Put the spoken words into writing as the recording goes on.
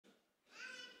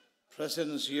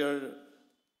presence here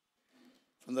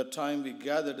from the time we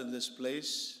gathered in this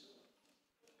place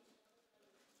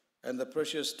and the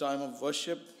precious time of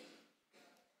worship,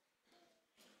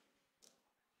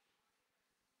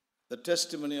 the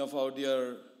testimony of our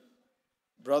dear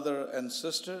brother and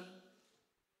sister,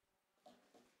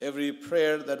 every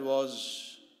prayer that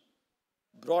was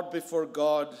brought before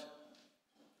God,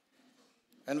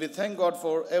 and we thank God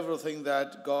for everything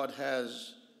that God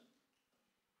has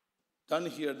done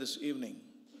here this evening.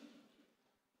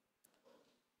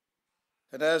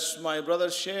 And as my brother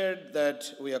shared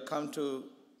that we have come to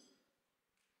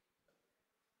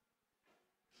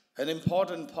an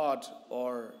important part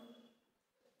or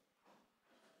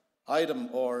item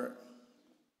or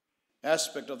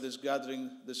aspect of this gathering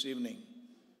this evening,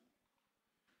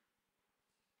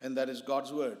 and that is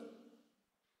God's Word.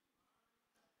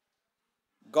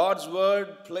 God's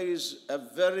Word plays a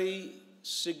very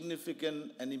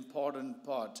significant and important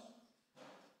part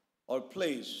or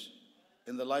place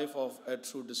in the life of a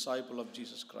true disciple of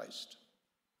Jesus Christ.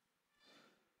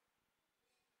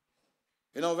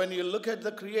 You know, when you look at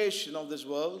the creation of this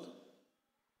world,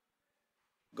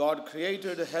 God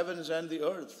created the heavens and the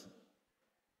earth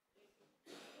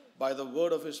by the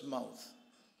word of His mouth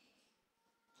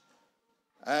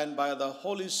and by the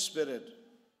Holy Spirit.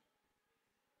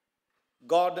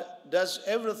 God does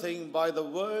everything by the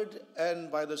Word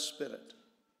and by the Spirit.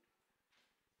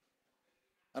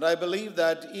 And I believe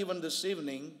that even this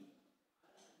evening,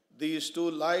 these two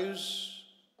lives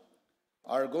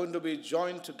are going to be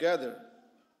joined together,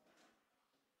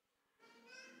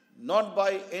 not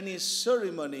by any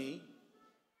ceremony,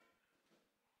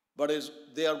 but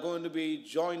they are going to be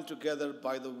joined together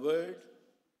by the Word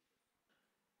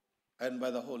and by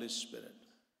the Holy Spirit.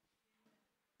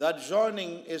 That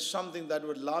joining is something that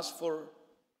would last for,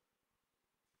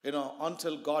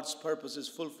 until God's purpose is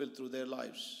fulfilled through their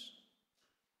lives.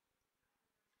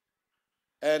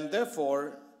 And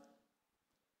therefore,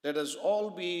 let us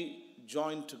all be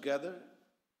joined together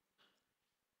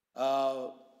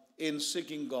in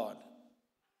seeking God.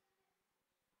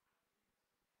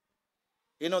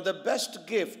 The best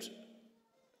gift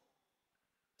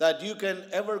that you can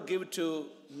ever give to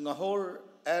Nahor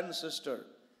and sister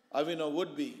Avino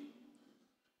would be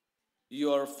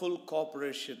your full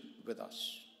cooperation with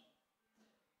us.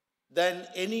 Than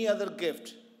any other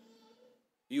gift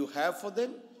you have for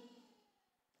them,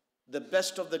 the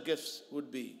best of the gifts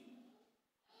would be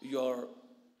your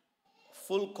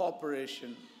full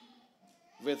cooperation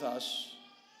with us,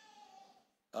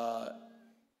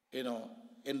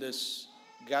 in this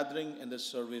gathering, in this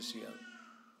service here.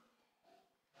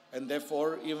 And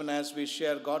therefore, even as we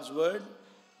share God's Word,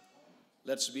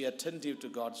 let's be attentive to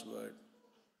God's Word.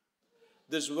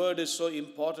 This Word is so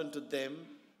important to them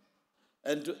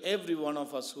and to every one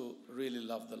of us who really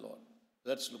love the Lord.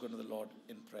 Let's look unto the Lord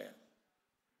in prayer.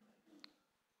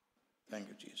 Thank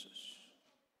you, Jesus.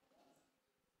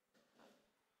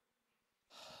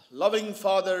 Loving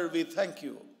Father, we thank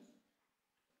you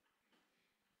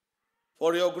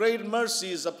for your great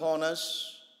mercies upon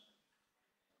us,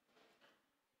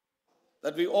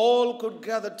 that we all could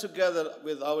gather together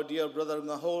with our dear brother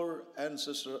Nahor and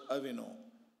sister Avino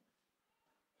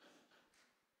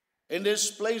in this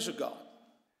place, of God.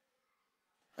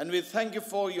 And we thank you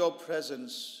for your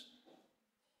presence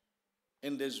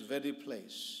in this very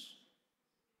place.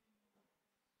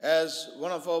 As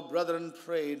one of our brethren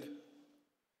prayed,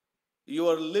 you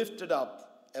are lifted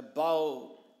up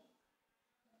above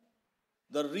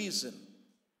the reason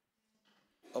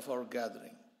of our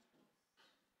gathering.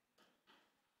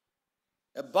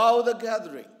 Above the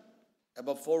gathering,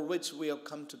 above for which we have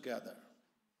come together.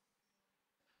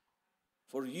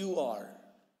 For you are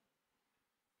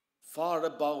far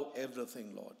above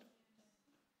everything, Lord.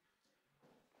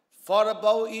 Far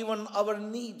above even our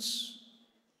needs,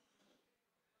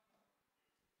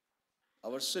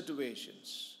 our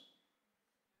situations.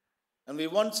 And we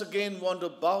once again want to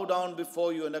bow down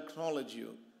before you and acknowledge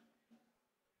you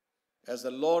as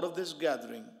the Lord of this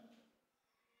gathering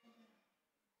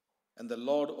and the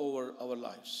Lord over our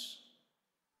lives.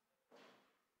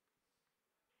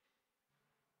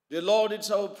 Dear Lord, it's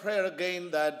our prayer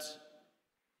again that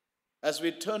as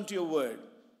we turn to your word,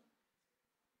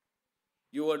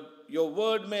 your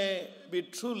word may be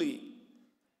truly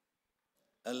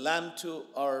a lamp to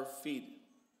our feet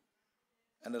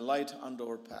and a light unto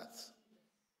our path.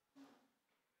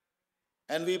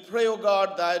 And we pray, O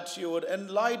God, that you would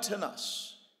enlighten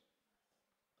us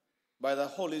by the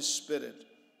Holy Spirit,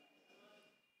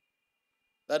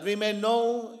 that we may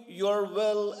know your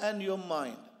will and your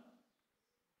mind,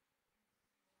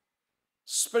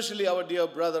 especially our dear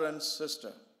brother and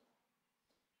sister,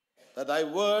 that thy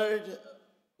word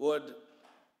would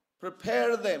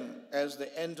prepare them as they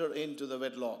enter into the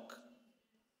wedlock.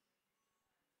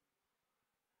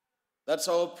 That's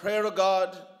our prayer, O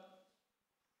God.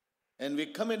 And we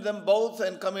commit them both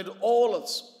and commit all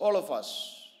of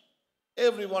us,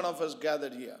 every one of us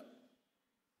gathered here,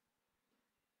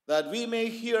 that we may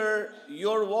hear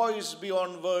your voice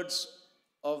beyond words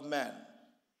of man.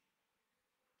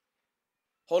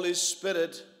 Holy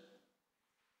Spirit,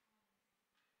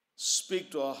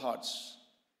 speak to our hearts.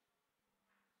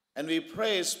 And we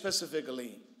pray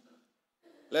specifically,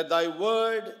 let thy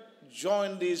word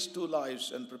join these two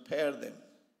lives and prepare them.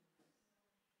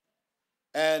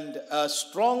 And a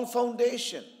strong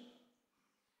foundation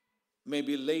may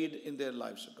be laid in their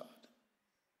lives, O God,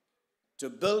 to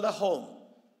build a home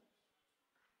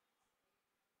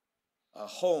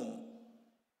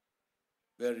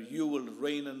where you will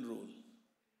reign and rule.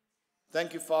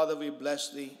 Thank you, Father, we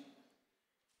bless thee.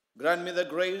 Grant me the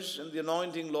grace and the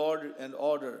anointing, Lord, and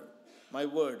order my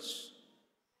words.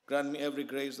 Grant me every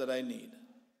grace that I need.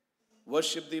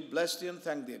 Worship thee, bless thee, and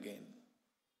thank thee again.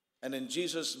 And in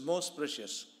Jesus' most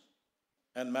precious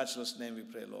and matchless name we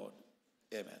pray, Lord.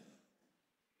 Amen.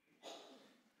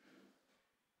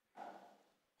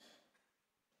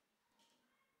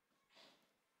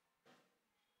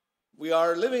 We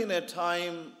are living in a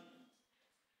time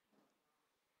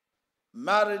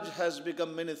marriage has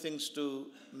become many things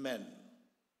to men.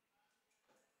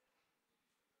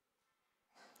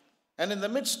 And in the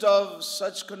midst of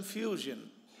such confusion,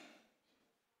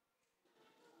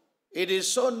 it is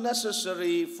so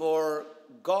necessary for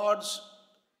God's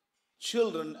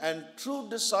children and true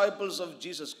disciples of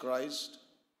Jesus Christ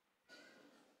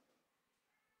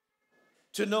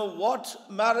to know what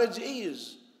marriage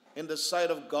is in the sight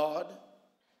of God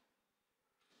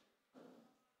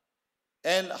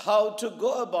and how to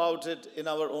go about it in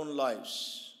our own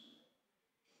lives.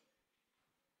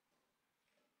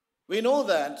 We know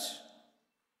that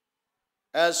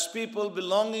as people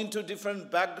belonging to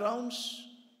different backgrounds,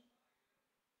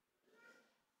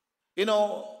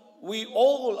 we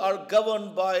all are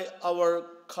governed by our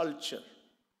culture.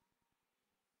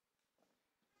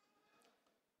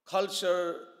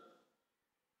 Culture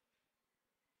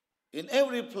in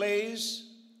every place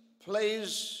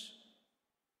plays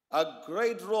a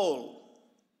great role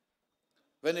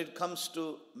when it comes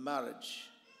to marriage.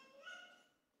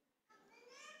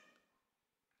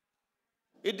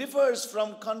 It differs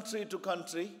from country to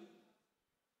country.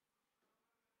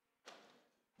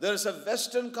 There is a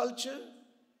Western culture,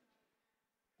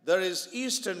 there is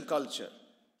Eastern culture,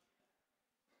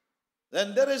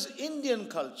 then there is Indian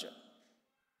culture.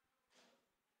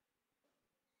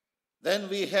 Then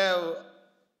we have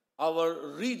our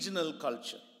regional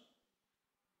culture.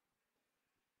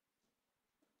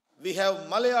 We have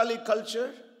Malayali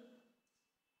culture,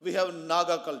 we have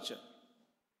Naga culture,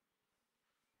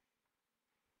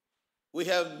 we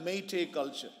have Meitei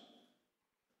culture,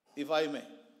 if I may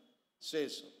say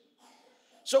so.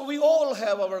 So we all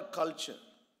have our culture.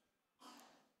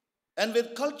 And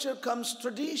with culture comes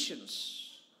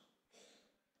traditions.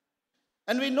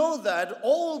 And we know that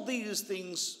all these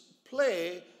things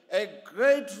play a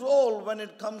great role when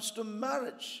it comes to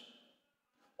marriage.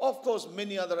 Of course,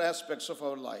 many other aspects of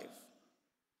our life.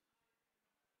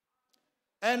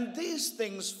 And these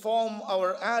things form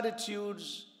our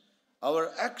attitudes,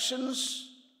 our actions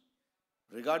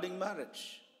regarding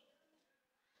marriage.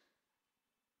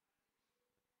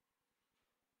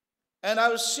 And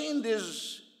I've seen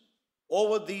this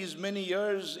over these many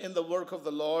years in the work of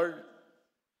the Lord.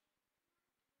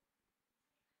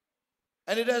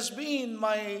 And it has been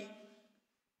my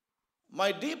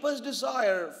deepest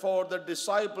desire for the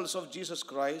disciples of Jesus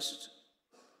Christ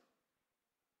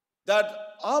that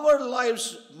our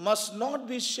lives must not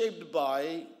be shaped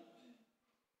by,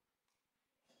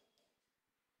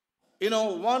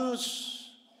 one's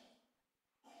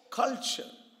culture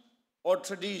or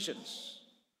traditions,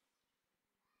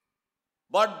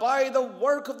 but by the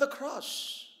work of the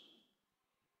cross,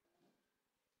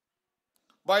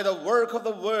 by the work of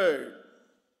the Word,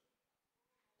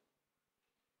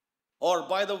 or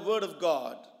by the Word of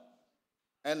God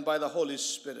and by the Holy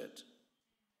Spirit.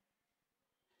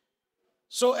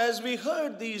 So as we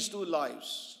heard these two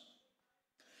lives,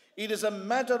 it is a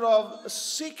matter of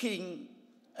seeking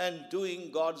and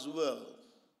doing God's will.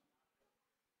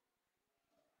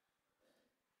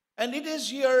 And it is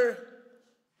here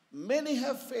many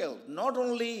have failed, not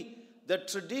only the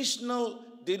traditional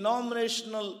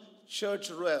denominational church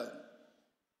realm,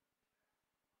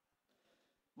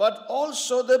 but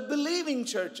also the believing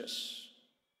churches,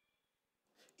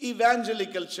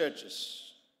 evangelical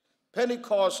churches,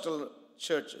 Pentecostal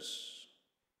churches.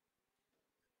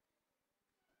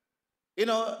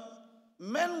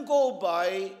 Men go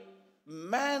by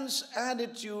man's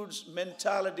attitudes,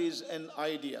 mentalities, and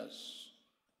ideas.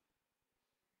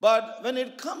 But when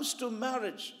it comes to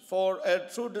marriage for a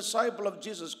true disciple of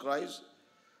Jesus Christ,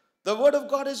 the Word of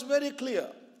God is very clear.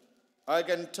 I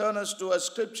can turn us to a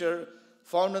scripture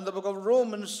found in the book of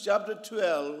Romans chapter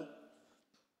 12.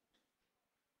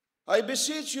 I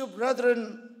beseech you,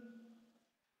 brethren,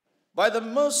 by the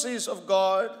mercies of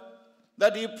God,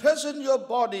 that ye present your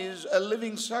bodies a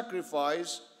living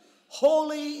sacrifice,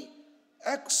 holy,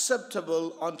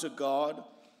 acceptable unto God,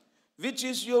 which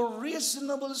is your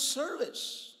reasonable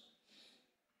service.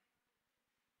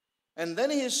 And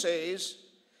then he says,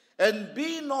 and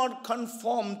be not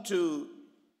conformed to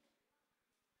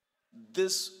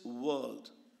this world.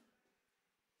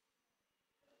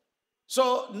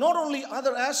 So not only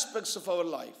other aspects of our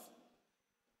life,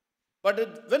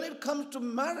 but when it comes to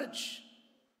marriage,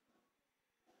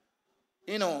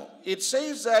 it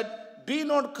says that be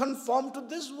not conformed to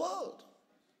this world,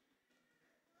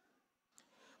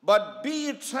 but be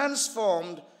ye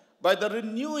transformed by the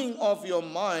renewing of your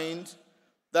mind,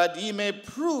 that ye may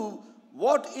prove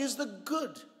what is the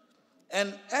good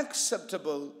and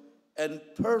acceptable and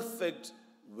perfect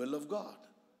will of God.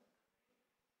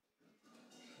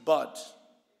 But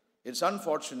it's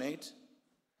unfortunate,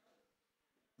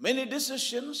 many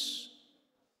decisions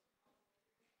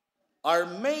are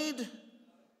made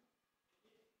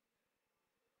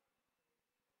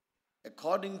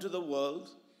according to the world,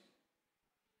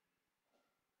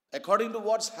 according to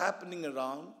what's happening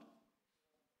around.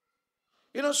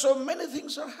 So many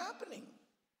things are happening.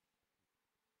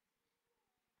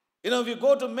 If you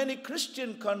go to many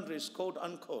Christian countries, quote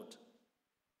unquote,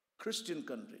 Christian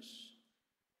countries,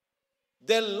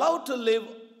 they love to live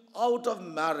out of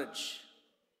marriage,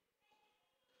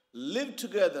 live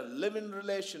together, live in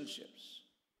relationships.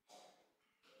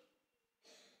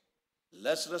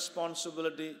 Less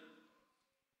responsibility,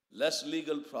 less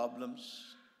legal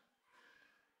problems.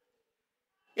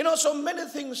 So many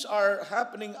things are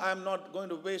happening. I'm not going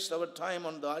to waste our time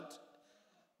on that.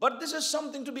 But this is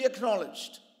something to be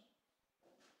acknowledged.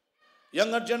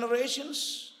 Younger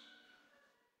generations,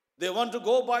 they want to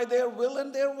go by their will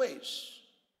and their ways.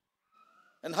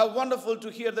 And how wonderful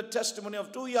to hear the testimony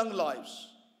of two young lives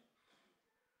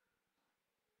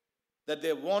that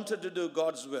they wanted to do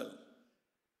God's will.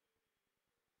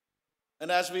 And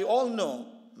as we all know,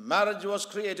 marriage was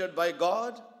created by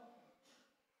God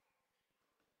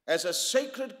as a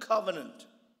sacred covenant,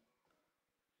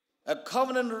 a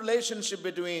covenant relationship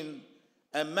between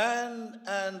a man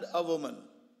and a woman.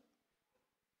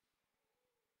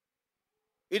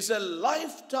 It's a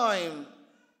lifetime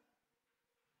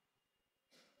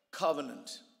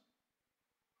covenant,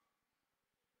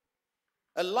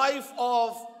 a life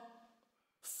of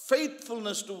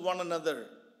faithfulness to one another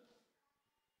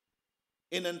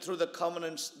in and through the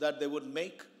covenants that they would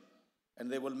make,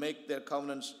 and they will make their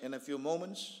covenants in a few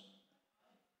moments.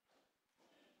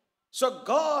 So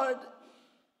God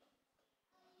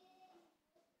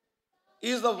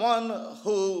is the one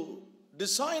who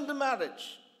designed the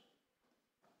marriage.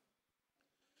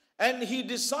 And he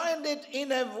designed it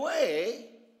in a way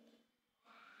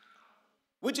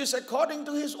which is according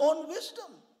to his own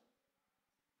wisdom.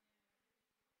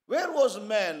 Where was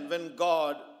man when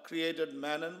God created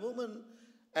man and woman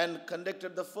and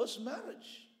conducted the first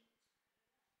marriage?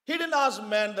 He didn't ask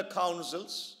man the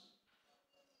counsels.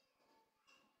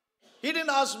 He didn't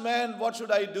ask man, what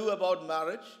should I do about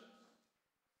marriage?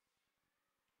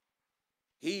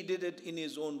 He did it in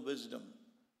his own wisdom.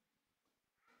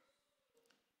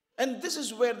 And this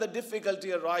is where the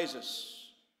difficulty arises.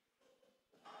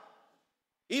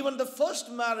 Even the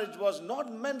first marriage was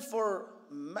not meant for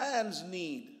man's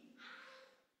need.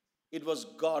 It was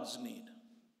God's need.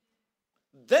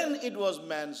 Then it was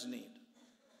man's need.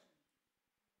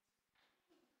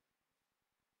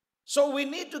 So we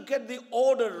need to get the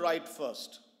order right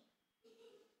first.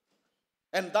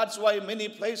 And that's why many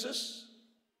places,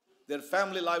 their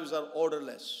family lives are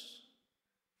orderless.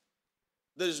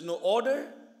 There is no order,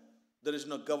 there is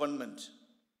no government.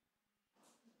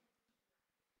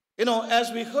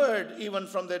 As we heard even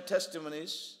from their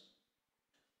testimonies,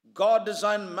 God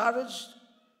designed marriage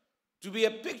to be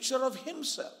a picture of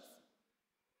himself.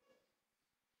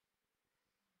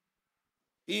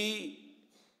 He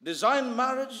designed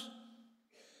marriage,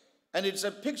 and it's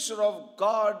a picture of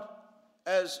God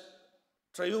as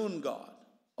triune God,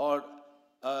 or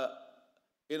a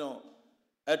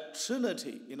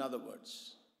trinity, in other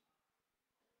words.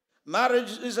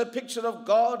 Marriage is a picture of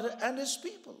God and his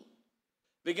people.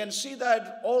 We can see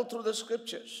that all through the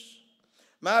scriptures.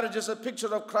 Marriage is a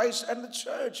picture of Christ and the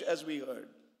church, as we heard.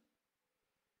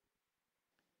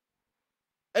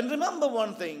 And remember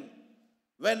one thing,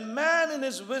 when man in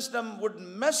his wisdom would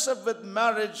mess up with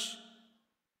marriage,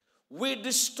 we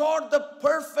distort the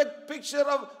perfect picture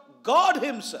of God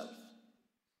himself.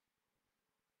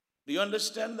 Do you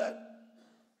understand that?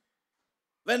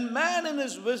 When man in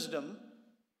his wisdom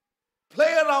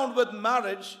play around with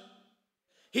marriage,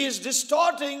 he is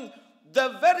distorting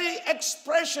the very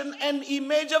expression and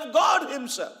image of God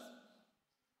himself.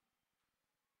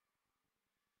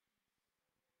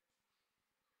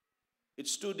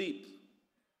 It's too deep.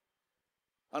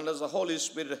 Unless the Holy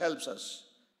Spirit helps us,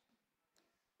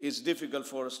 it's difficult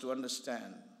for us to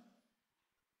understand.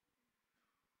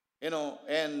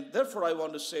 And therefore I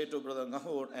want to say to Brother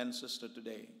Nahor and sister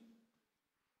today,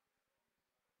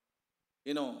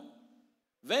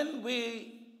 when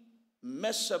we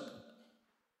mess up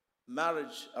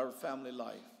marriage or family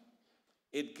life,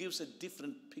 it gives a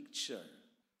different picture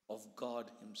of God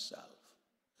himself.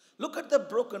 Look at the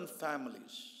broken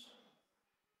families.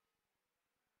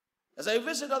 As I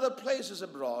visit other places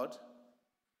abroad,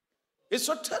 it's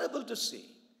so terrible to see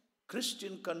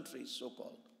Christian countries,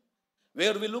 so-called,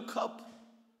 where we look up,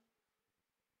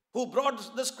 who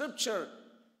brought the scripture,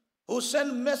 who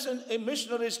sent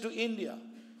missionaries to India.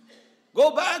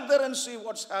 Go back there and see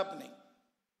what's happening.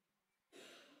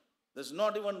 There's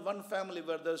not even one family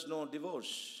where there's no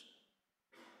divorce.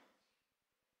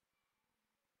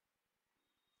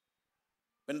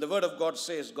 When the word of God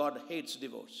says God hates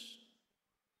divorce.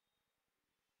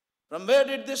 From where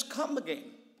did this come again?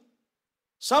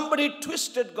 Somebody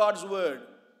twisted God's word,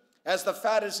 as the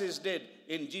Pharisees did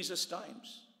in Jesus'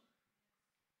 times.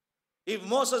 If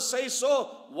Moses says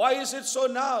so, why is it so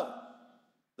now?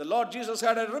 The Lord Jesus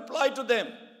had a reply to them.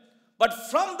 But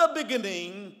from the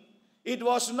beginning, it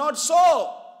was not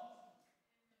so.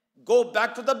 Go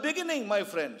back to the beginning, my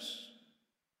friends.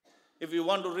 If you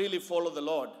want to really follow the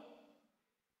Lord,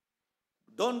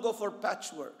 don't go for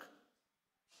patchwork.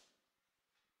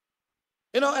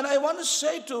 And I want to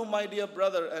say to my dear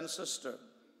brother and sister,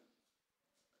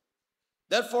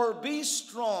 therefore be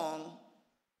strong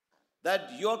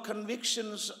that your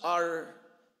convictions are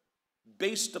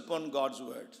based upon God's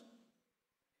word.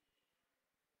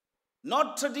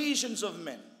 Not traditions of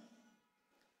men,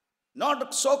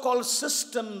 not so-called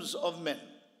systems of men,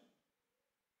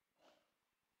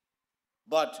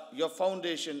 but your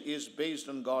foundation is based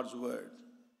on God's word.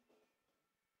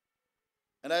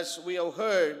 And as we have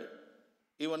heard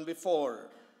even before,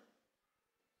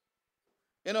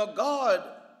 God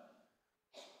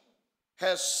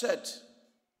has set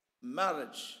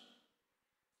marriage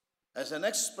as an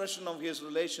expression of his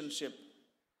relationship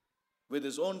with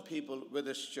his own people, with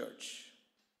his church.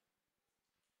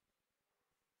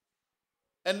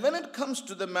 And when it comes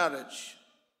to the marriage,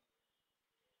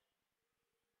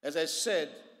 as I said,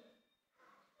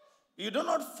 you do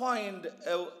not find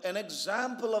an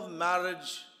example of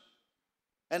marriage,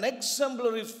 an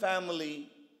exemplary family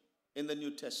in the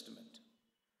New Testament.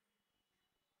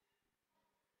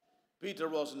 Peter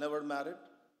was never married.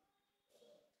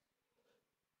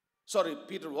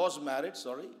 Peter was married.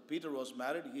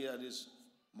 He had his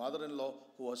mother-in-law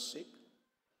who was sick.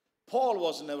 Paul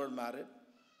was never married.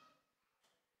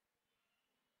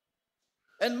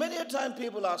 And many a time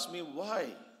people ask me, why?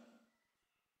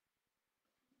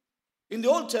 In the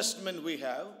Old Testament we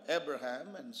have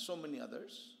Abraham and so many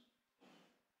others.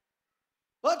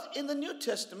 But in the New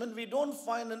Testament we don't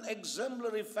find an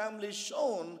exemplary family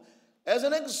shown as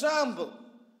an example.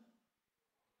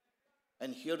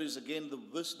 And here is again the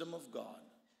wisdom of God.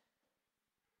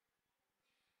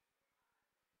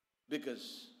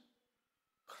 Because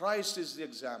Christ is the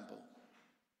example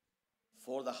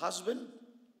for the husband,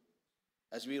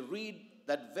 as we read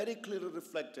that very clearly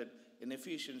reflected in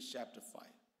Ephesians chapter 5.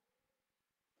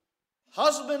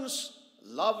 Husbands,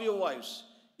 love your wives,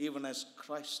 even as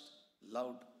Christ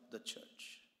loved the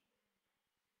church.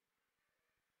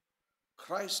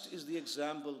 Christ is the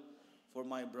example for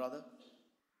my brother.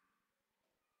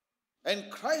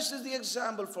 And Christ is the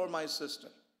example for my sister.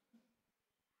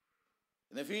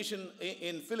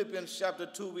 In Philippians chapter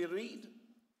 2, we read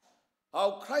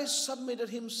how Christ submitted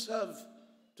himself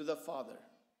to the Father.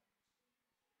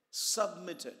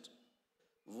 Submitted.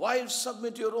 Wives,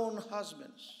 submit your own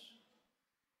husbands.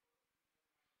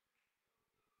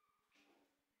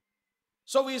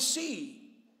 So we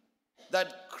see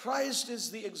that Christ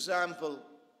is the example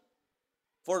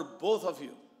for both of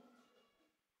you.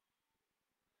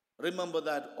 Remember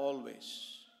that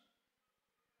always.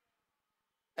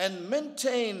 And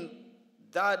maintain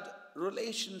that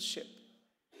relationship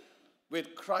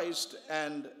with Christ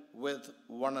and with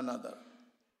one another.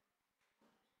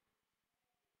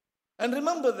 And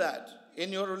remember that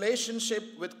in your relationship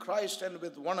with Christ and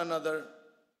with one another,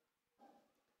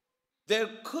 there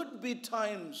could be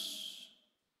times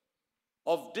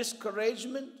of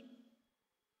discouragement,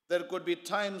 there could be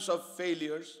times of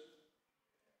failures,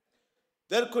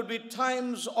 there could be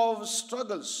times of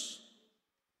struggles.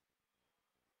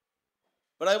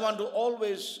 But I want to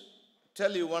always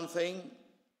tell you one thing,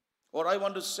 or I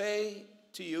want to say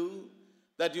to you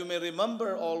that you may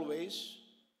remember always,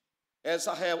 as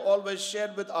I have always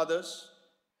shared with others,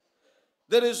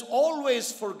 there is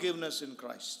always forgiveness in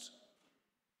Christ.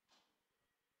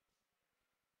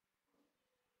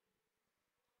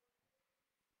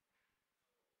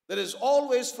 There is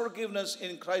always forgiveness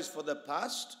in Christ for the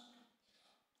past.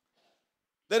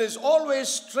 There is always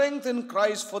strength in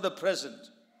Christ for the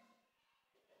present.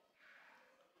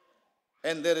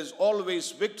 And there is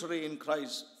always victory in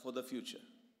Christ for the future.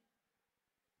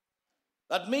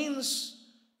 That means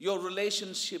your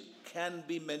relationship can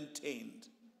be maintained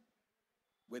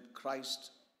with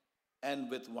Christ and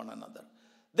with one another.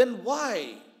 Then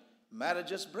why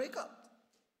marriages break up?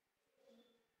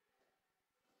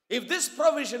 If this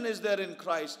provision is there in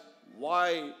Christ,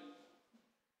 why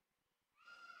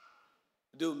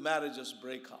do marriages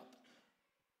break up?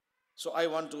 So I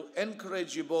want to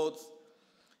encourage you both.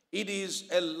 It is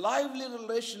a lively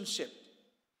relationship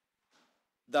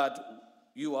that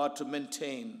you are to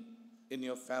maintain in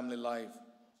your family life.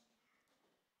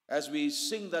 As we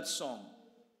sing that song,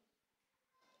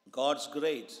 God's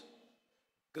grace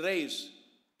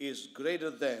is greater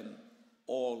than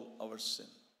all our sin.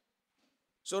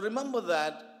 So remember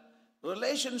that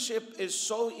relationship is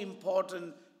so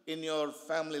important in your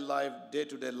family life,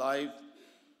 day-to-day life.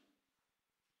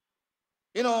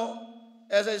 You know,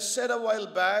 as I said a while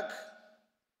back,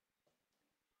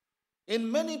 in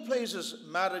many places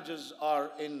marriages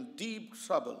are in deep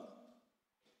trouble.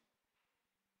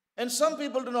 And some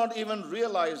people do not even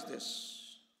realize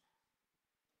this.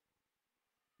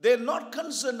 They're not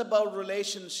concerned about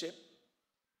relationship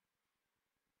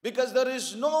because there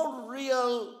is no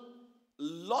real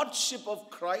lordship of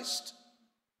Christ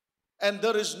and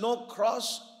there is no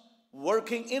cross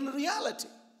working in reality.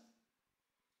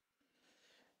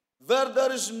 Where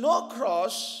there is no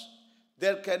cross,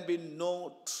 there can be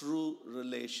no true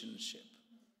relationship.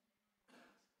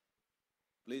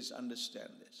 Please understand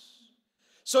this.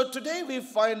 So today we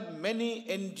find many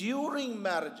enduring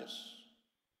marriages.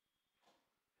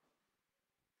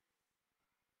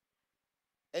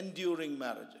 Enduring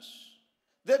marriages.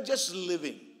 They're just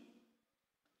living.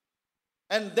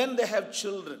 And then they have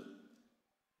children.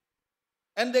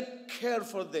 And they care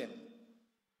for them.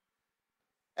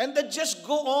 And they just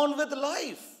go on with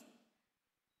life.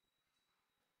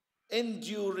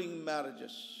 Enduring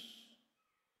marriages.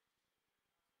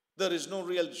 There is no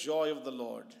real joy of the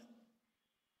Lord.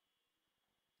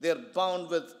 They are bound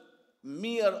with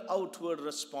mere outward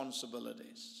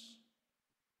responsibilities.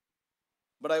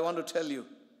 But I want to tell you,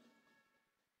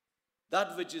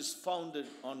 that which is founded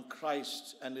on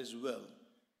Christ and His will,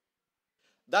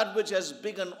 that which has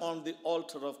begun on the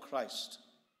altar of Christ,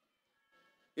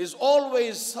 is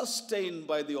always sustained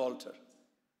by the altar.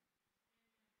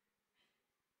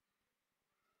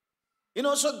 You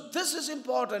know, so this is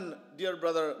important, dear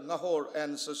brother Nahor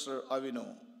and sister Avino.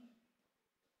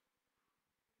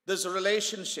 This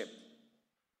relationship.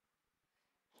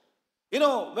 You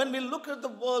know, when we look at the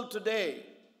world today,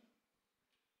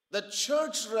 the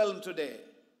church realm today,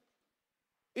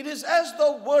 it is as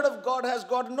though the Word of God has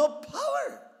got no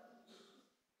power.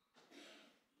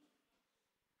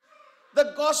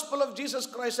 The gospel of Jesus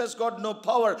Christ has got no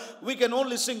power. We can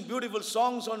only sing beautiful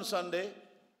songs on Sunday,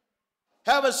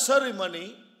 have a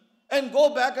ceremony, and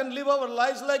go back and live our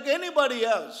lives like anybody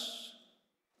else.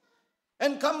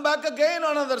 And come back again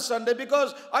on another Sunday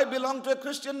because I belong to a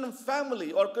Christian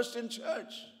family or Christian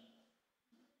church.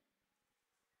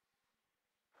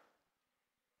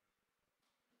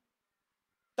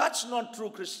 That's not true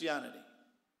Christianity.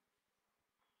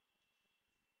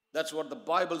 That's what the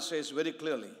Bible says very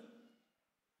clearly.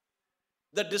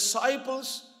 The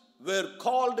disciples were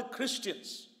called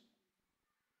Christians.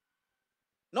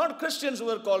 Not Christians who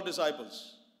were called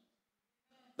disciples.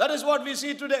 That is what we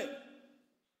see today.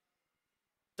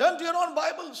 Turn to your own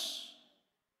Bibles.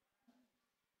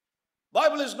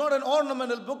 Bible is not an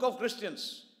ornamental book of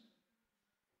Christians.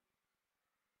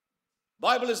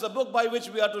 Bible is the book by which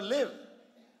we are to live.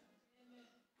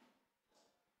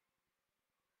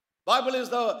 Bible is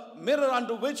the mirror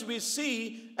unto which we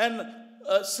see and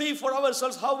see for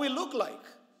ourselves how we look like.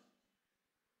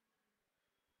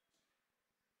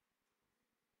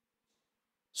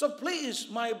 So please,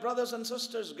 my brothers and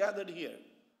sisters gathered here,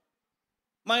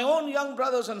 My own young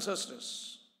brothers and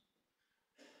sisters,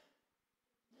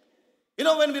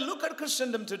 when we look at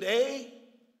Christendom today,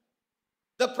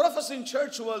 the professing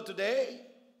church world today,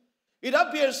 it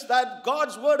appears that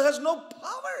God's word has no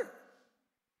power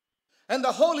and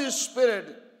the Holy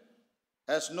Spirit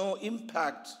has no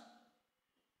impact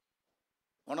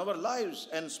on our lives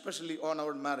and especially on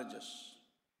our marriages.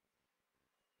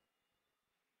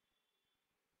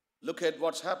 Look at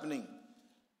what's happening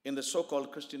in the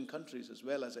so-called Christian countries as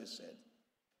well, as I said.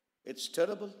 It's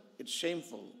terrible, it's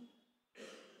shameful.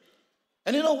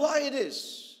 And you know why it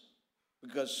is?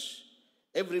 Because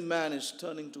every man is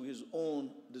turning to his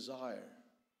own desire,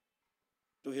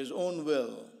 to his own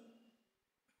will.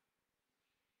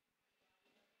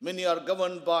 Many are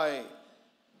governed by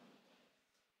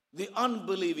the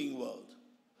unbelieving world,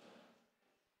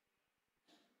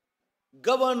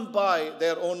 governed by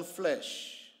their own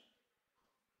flesh.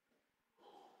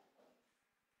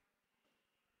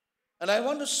 And I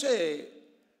want to say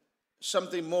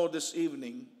something more this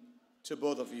evening to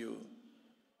both of you.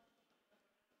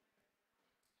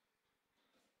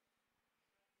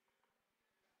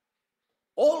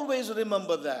 Always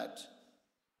remember that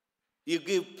you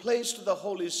give place to the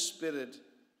Holy Spirit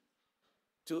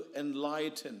to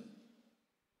enlighten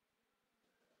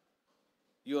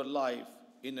your life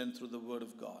in and through the Word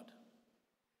of God.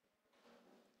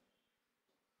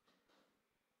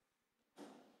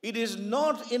 It is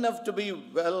not enough to be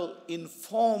well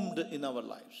informed in our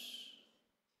lives.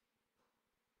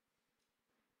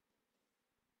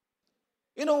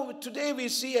 Today we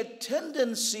see a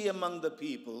tendency among the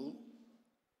people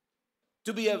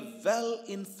to be a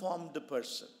well-informed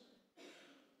person.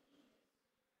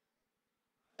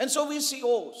 And so we see,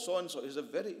 so-and-so is a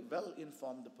very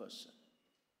well-informed person.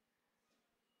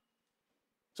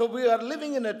 So we are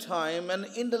living in a time, an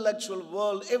intellectual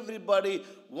world, everybody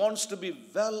wants to be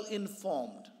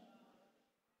well-informed.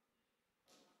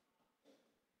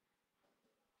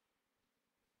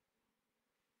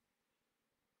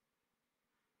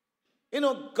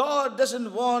 God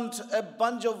doesn't want a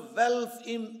bunch of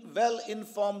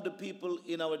well-informed people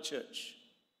in our church.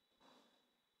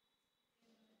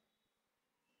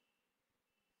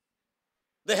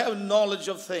 They have knowledge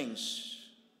of things.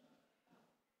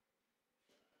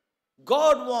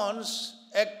 God wants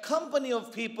a company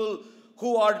of people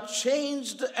who are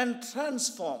changed and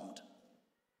transformed.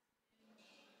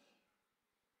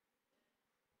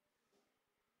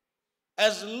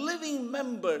 As living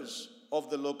members of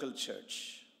the local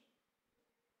church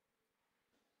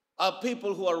are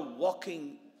people who are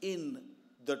walking in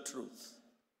the truth.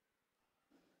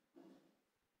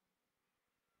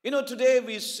 Today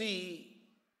we see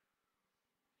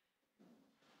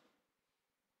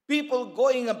people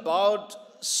going about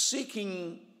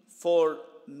seeking for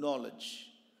knowledge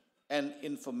and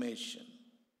information.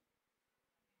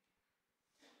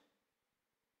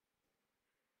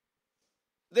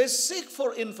 They seek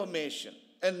for information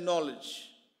and knowledge.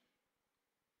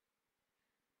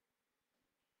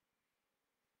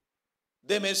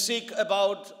 They may seek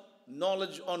about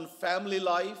knowledge on family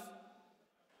life.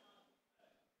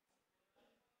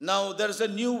 Now there's a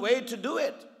new way to do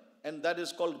it, and that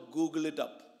is called Google it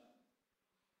up.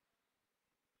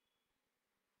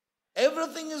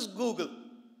 Everything is Google.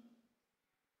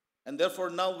 And therefore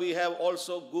now we have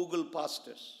also Google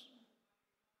pastors.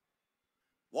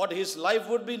 What his life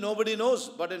would be, nobody knows,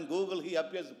 but in Google he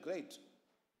appears great.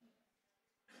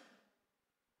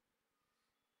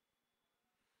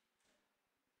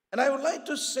 And I would like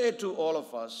to say to all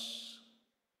of us,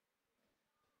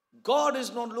 God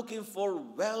is not looking for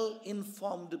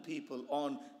well-informed people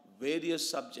on various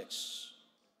subjects.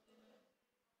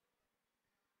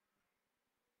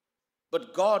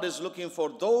 But God is looking for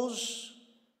those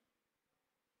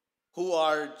who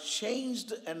are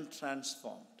changed and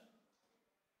transformed.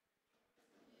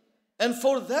 And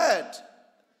for that,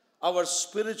 our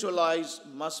spiritual eyes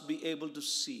must be able to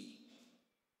see.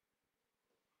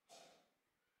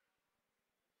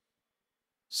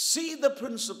 See the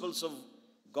principles of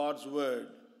God's word.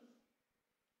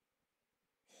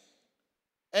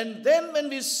 And then when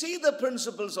we see the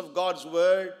principles of God's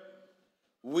word,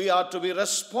 we are to be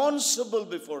responsible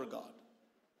before God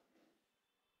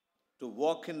to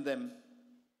walk in them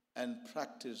and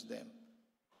practice them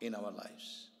in our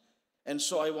lives. And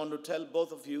so I want to tell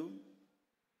both of you,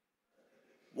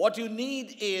 what you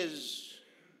need is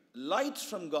light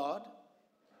from God,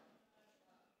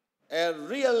 a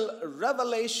real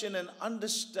revelation and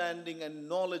understanding and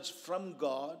knowledge from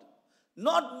God,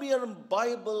 not mere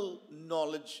Bible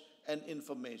knowledge and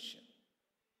information.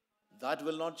 That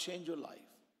will not change your life.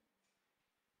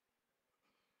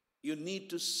 You need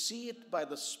to see it by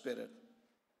the Spirit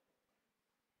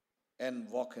and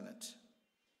walk in it.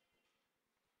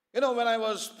 You know, when I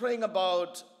was praying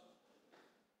about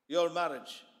your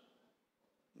marriage,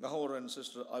 Nahor and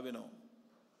Sister Avino,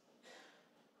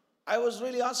 I was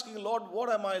really asking, Lord, what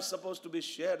am I supposed to be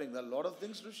sharing? There are a lot of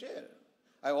things to share.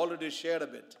 I already shared a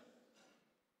bit.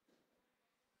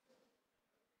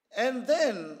 And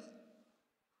then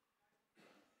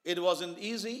it wasn't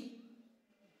easy.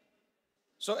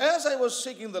 So as I was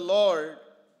seeking the Lord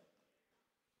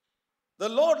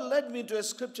led me to a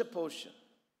scripture portion.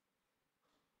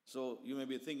 So you may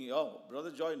be thinking, oh,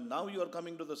 Brother Joy, now you are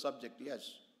coming to the subject.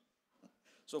 Yes.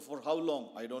 So for how long?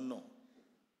 I don't know.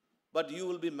 But you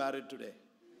will be married today.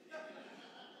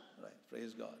 Right.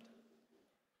 Praise God.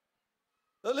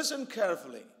 So listen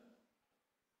carefully.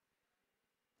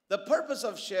 The purpose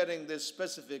of sharing this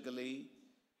specifically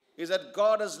is that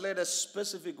God has laid a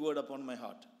specific word upon my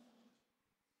heart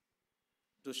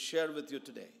to share with you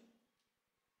today.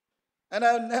 And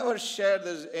I've never shared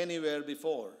this anywhere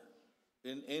before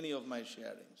in any of my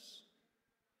sharings.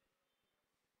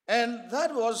 And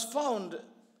that was found,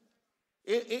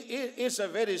 it's a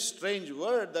very strange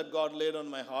word that God laid on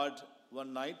my heart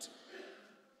one night.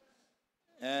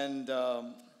 And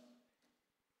I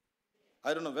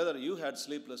don't know whether you had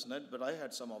sleepless nights, but I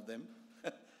had some of them.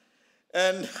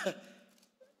 and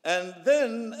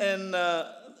then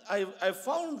I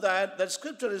found that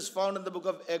scripture is found in the book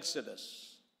of Exodus.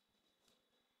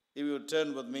 If you would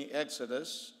turn with me,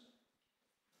 Exodus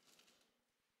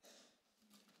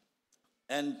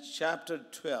and chapter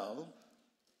 12.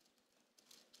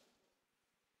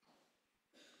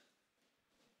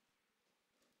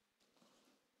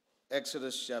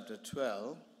 Exodus chapter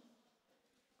 12.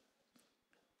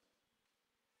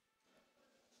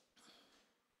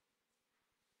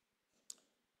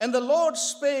 And the Lord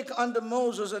spake unto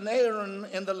Moses and Aaron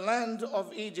in the land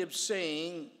of Egypt,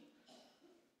 saying,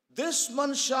 This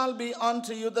month shall be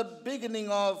unto you the beginning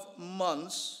of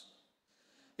months.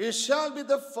 It shall be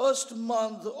the first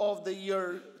month of the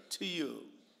year to you.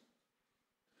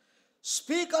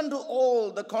 Speak unto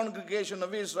all the congregation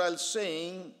of Israel,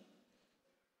 saying,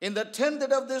 In the 10th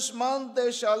day of this month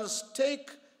they shall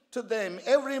take to them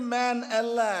every man a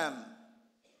lamb.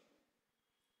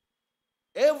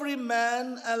 Every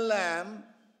man a lamb,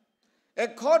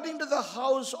 according to the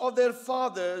house of their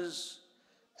fathers,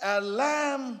 a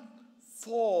lamb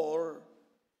for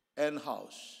an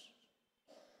house.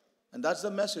 And that's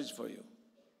the message for you.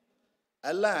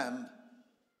 A lamb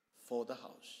for the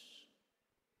house.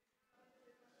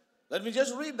 Let me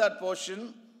just read that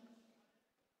portion.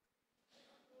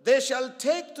 They shall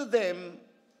take to them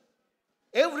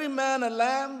every man a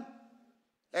lamb,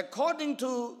 according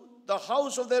to the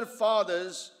house of their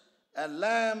fathers, a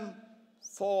lamb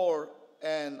for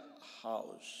an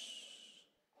house.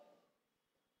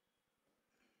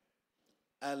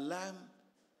 A lamb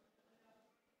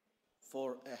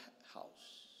for a house.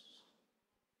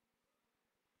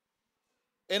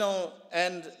 You know,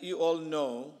 and you all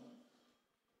know,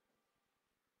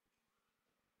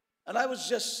 and I was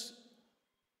just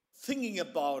thinking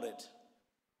about it.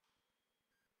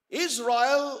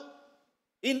 Israel,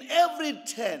 in every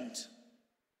tent,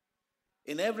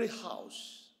 in every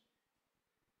house,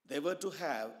 they were to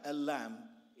have a lamb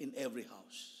in every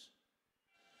house.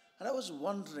 And I was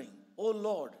wondering, oh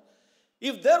Lord,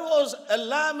 if there was a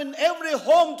lamb in every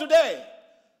home today,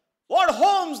 what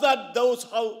homes that those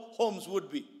homes would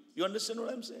be? You understand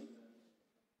what I'm saying?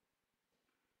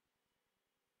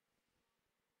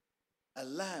 A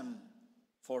lamb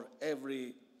for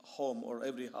every home or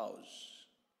every house,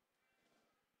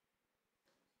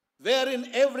 wherein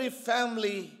every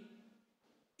family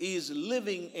is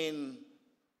living in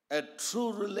a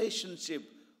true relationship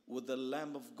with the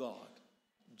Lamb of God,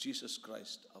 Jesus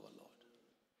Christ our Lord.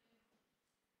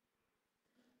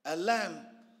 A lamb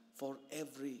for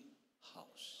every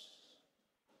house.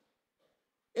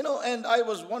 You know, and I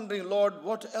was wondering, Lord,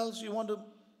 what else you want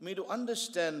me to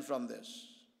understand from this?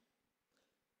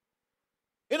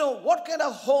 You know, what kind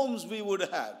of homes we would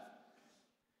have.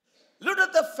 Look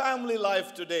at the family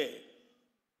life today.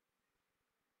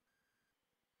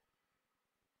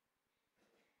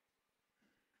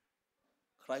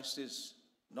 Christ is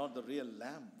not the real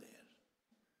lamb there.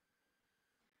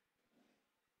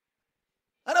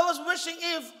 And I was wishing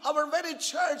if our very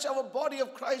church, our body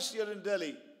of Christ here in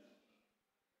Delhi,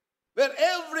 where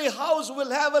every house will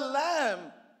have a lamb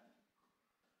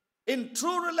in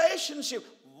true relationship,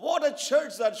 what a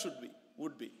church that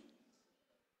would be.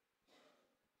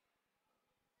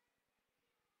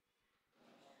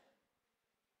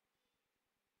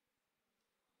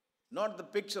 Not the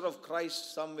picture of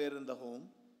Christ somewhere in the home,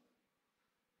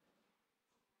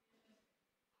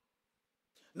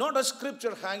 Not a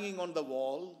scripture hanging on the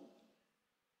wall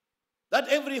that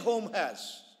every home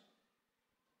has,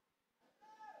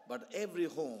 but every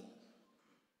home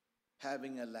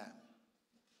having a lamb,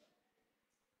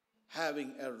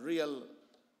 having a real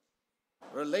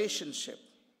relationship.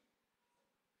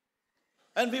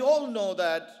 And we all know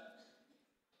that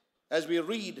as we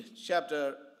read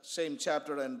same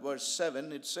chapter and verse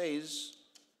 7, it says,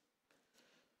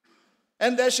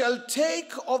 "And they shall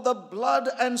take of the blood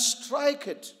and strike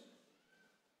it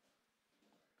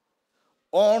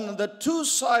on the two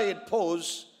side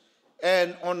posts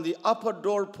and on the upper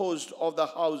doorpost of the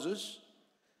houses,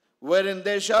 wherein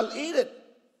they shall eat it.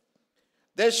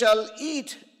 They shall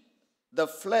eat the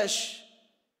flesh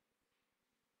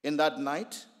in that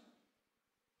night,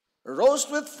 roast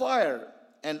with fire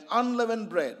and unleavened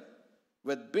bread,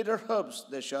 with bitter herbs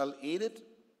they shall eat it."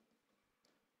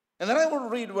 And then I will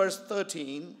read verse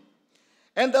 13.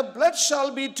 "And the blood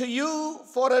shall be to you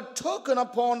for a token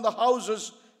upon the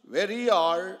houses where ye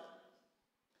are.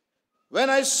 When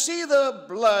I see the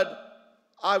blood,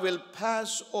 I will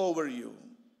pass over you.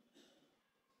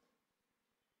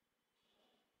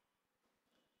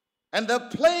 And the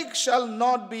plague shall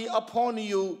not be upon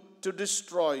you to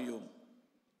destroy you,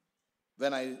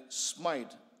 when I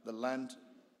smite the land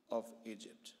of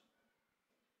Egypt."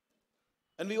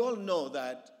 And we all know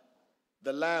that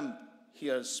the Lamb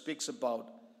here speaks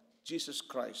about Jesus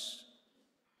Christ,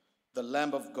 the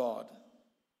Lamb of God.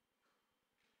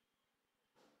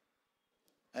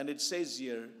 And it says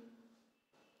here,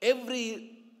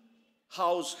 every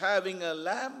house having a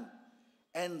lamb,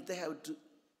 and they have to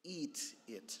eat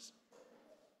it.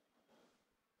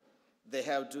 They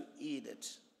have to eat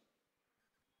it.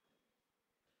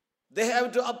 They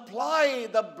have to apply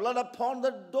the blood upon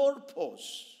the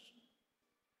doorposts,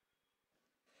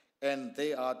 and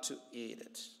they are to eat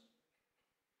it.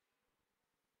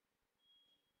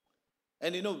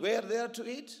 And you know where they are to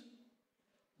eat?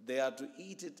 They are to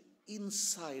eat it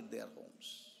inside their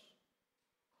homes,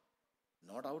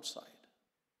 not outside.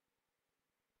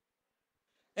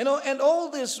 You know, and all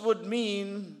this would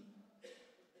mean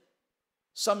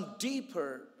some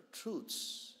deeper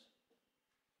truths,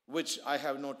 which I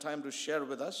have no time to share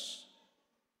with us.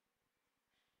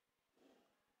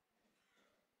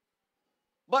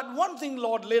 But one thing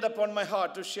Lord laid upon my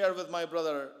heart to share with my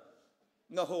brother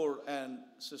Nahor and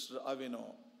Sister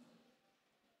Avino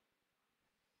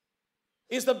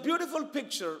is the beautiful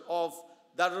picture of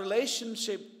the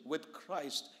relationship with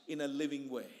Christ in a living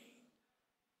way.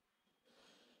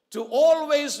 To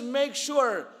always make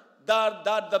sure that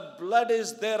the blood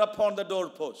is there upon the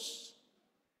doorposts,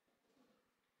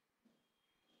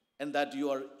 and that you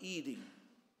are eating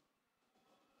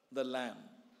the Lamb,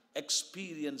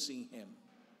 experiencing Him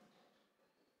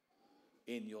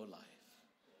in your life.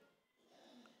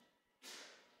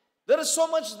 There is so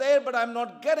much there, but I'm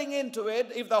not getting into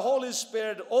it. If the Holy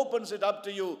Spirit opens it up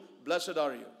to you, blessed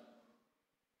are you.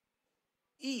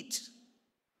 Eat.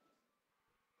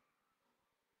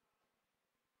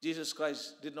 Jesus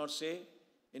Christ did not say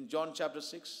in John chapter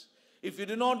 6, "If you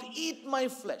do not eat my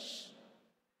flesh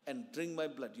and drink my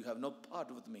blood, you have no part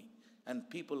with me." And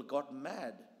people got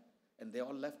mad and they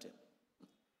all left him.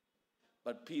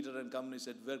 But Peter and company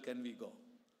said, "Where can we go?"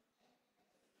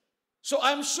 So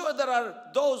I'm sure there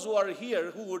are those who are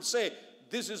here who would say,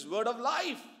 "This is word of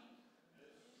life."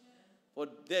 For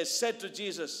they said to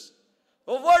Jesus,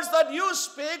 "The words that you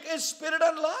speak is spirit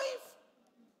and life."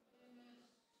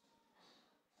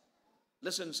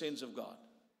 Listen, saints of God.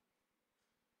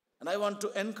 And I want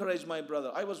to encourage my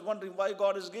brother. I was wondering why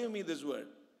God is giving me this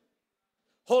word.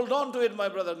 Hold on to it, my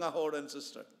brother Nahor and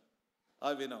sister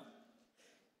Avino.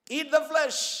 Eat the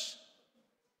flesh.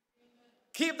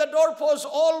 Keep the doorposts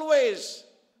always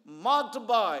marked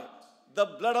by the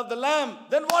blood of the Lamb.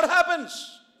 Then what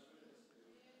happens?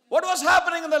 What was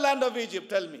happening in the land of Egypt?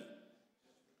 Tell me.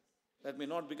 Let me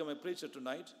not become a preacher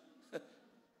tonight.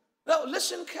 Now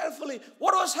listen carefully.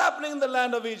 What was happening in the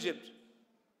land of Egypt?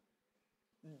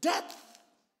 Death,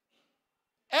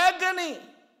 agony,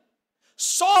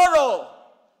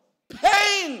 sorrow,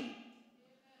 pain.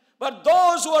 But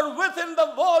those who are within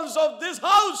the walls of this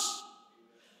house,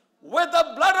 with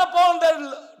the blood upon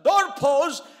their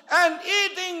doorposts and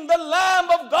eating the Lamb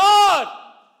of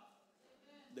God,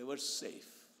 they were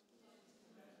safe.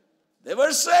 They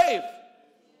were safe.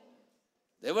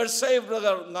 They were safe,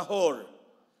 brother Nahor.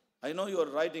 I know you are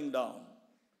writing down.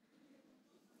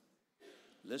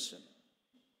 Listen.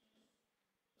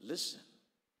 Listen.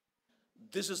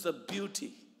 This is the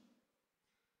beauty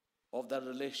of that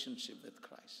relationship with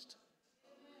Christ.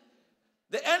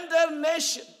 The entire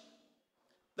nation,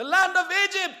 the land of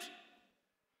Egypt,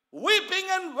 weeping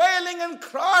and wailing and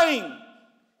crying,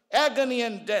 agony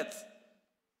and death.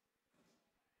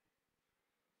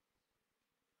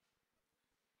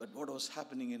 But what was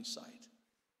happening inside?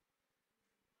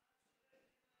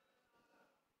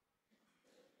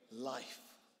 Life,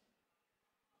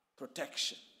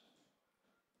 protection,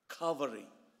 covering,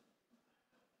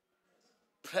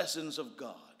 presence of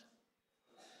God.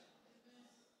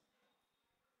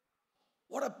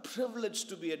 What a privilege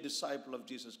to be a disciple of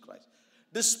Jesus Christ.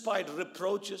 Despite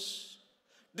reproaches,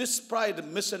 despite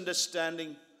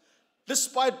misunderstanding,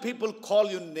 despite people call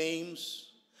you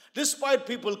names, despite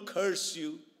people curse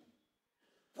you,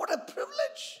 what a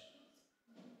privilege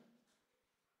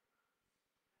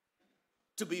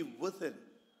to be within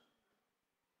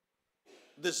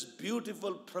these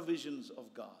beautiful provisions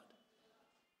of God.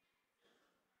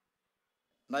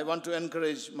 And I want to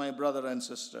encourage my brother and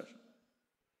sister.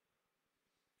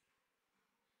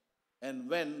 And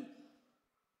when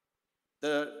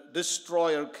the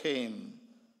destroyer came,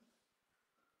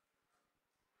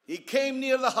 he came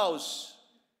near the house,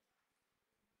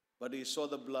 but he saw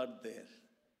the blood there.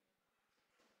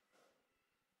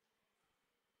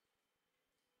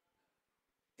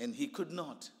 And he could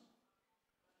not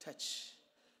touch.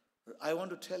 I want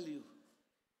to tell you,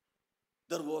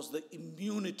 there was the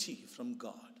immunity from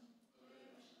God.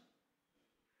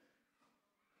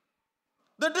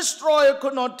 The destroyer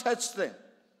could not touch them.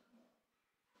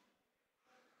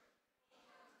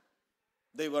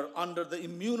 They were under the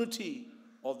immunity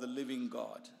of the living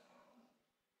God.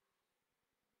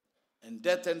 And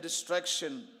death and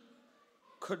destruction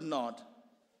could not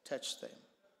touch them.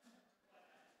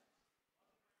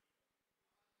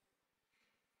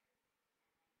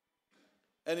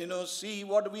 And see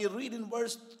what we read in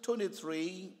verse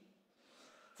 23.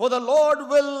 For the Lord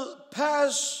will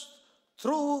pass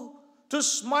through to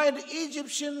smite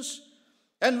Egyptians,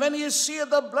 and when he seeth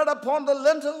the blood upon the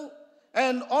lintel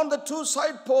and on the two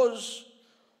side posts,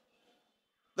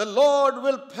 the Lord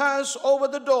will pass over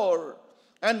the door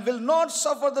and will not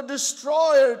suffer the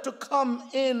destroyer to come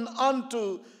in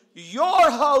unto your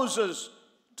houses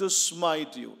to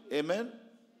smite you. Amen?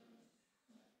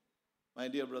 My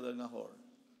dear brother Nahor,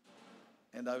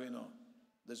 and Avino,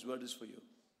 this word is for you.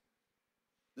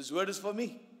 This word is for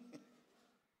me.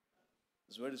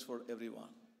 This word is for everyone.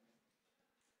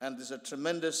 And this is a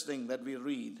tremendous thing that we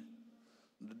read.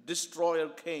 The destroyer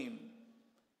came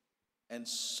and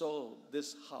saw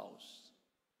this house.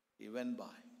 He went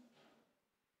by.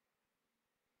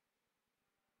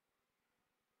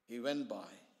 He went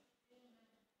by.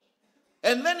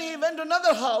 And then he went to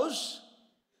another house.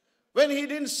 When he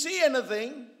didn't see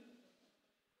anything,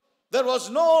 there was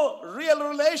no real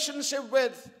relationship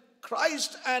with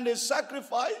Christ and his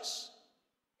sacrifice.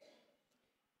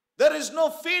 There is no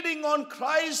feeding on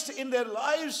Christ in their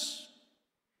lives.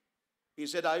 He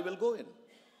said, I will go in.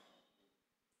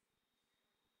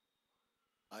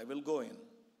 I will go in.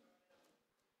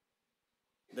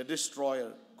 The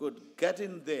destroyer could get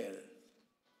in there,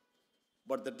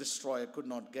 but the destroyer could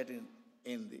not get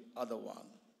in the other one.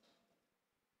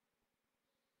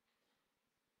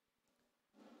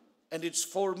 And it's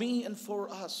for me and for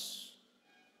us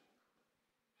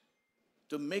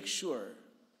to make sure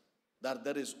that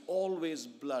there is always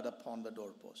blood upon the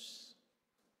doorposts.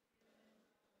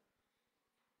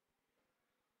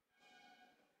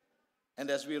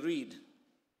 And as we read,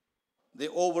 they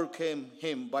overcame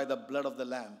him by the blood of the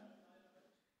Lamb.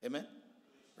 Amen?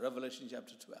 Revelation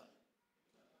chapter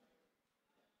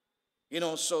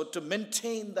 12. So to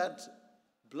maintain that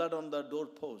blood on the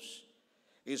doorpost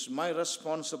is my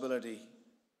responsibility.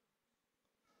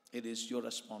 It is your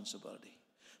responsibility.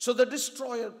 So the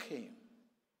destroyer came.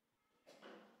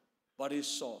 But he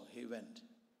saw, he went.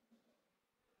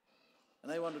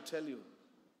 And I want to tell you,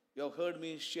 you have heard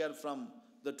me share from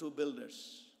the two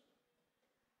builders.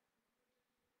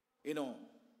 The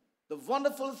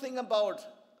wonderful thing about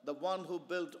the one who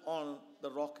built on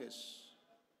the rock is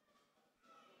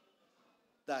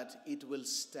that it will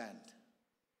stand.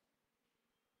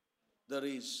 There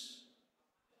is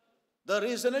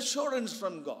an assurance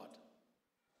from God.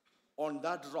 On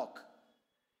that rock,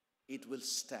 it will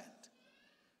stand.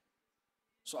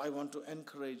 So I want to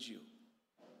encourage you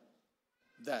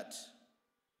that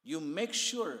you make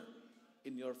sure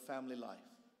in your family life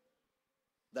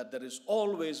that there is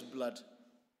always blood.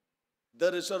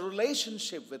 There is a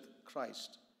relationship with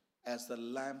Christ as the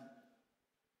Lamb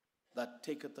that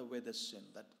taketh away the sin,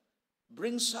 that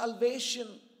brings salvation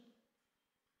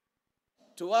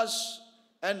to us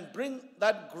and bring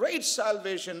that great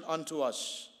salvation unto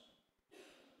us.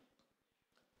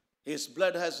 His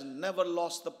blood has never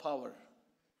lost the power.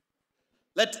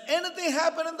 Let anything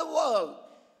happen in the world,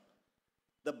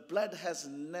 The blood has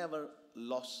never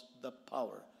lost the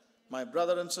power. My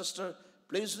brother and sister,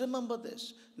 please remember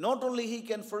this. Not only He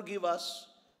can forgive us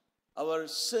our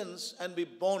sins and be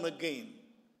born again,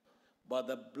 but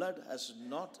the blood has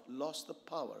not lost the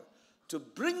power to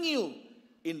bring you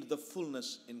into the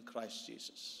fullness in Christ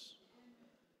Jesus.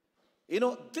 You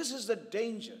know, this is the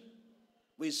danger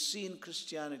we see in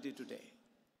Christianity today.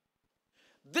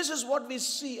 This is what we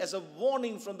see as a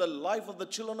warning from the life of the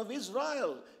children of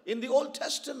Israel in the Old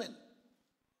Testament.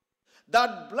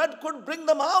 That blood could bring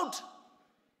them out,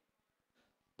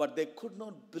 but they could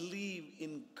not believe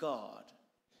in God.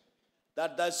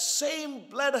 That the same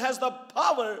blood has the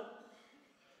power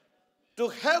to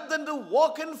help them to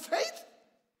walk in faith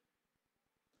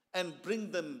and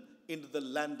bring them into the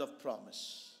land of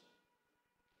promise.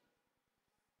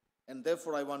 And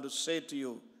therefore I want to say to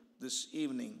you this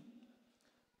evening,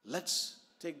 let's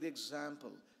take the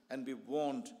example and be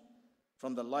warned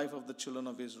from the life of the children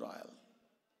of Israel.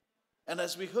 And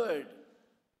as we heard,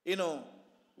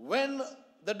 when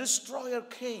the destroyer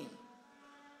came,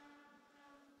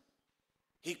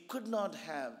 he could not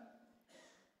have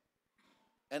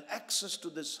an access to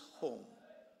this home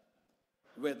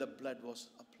where the blood was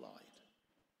applied.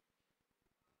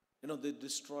 The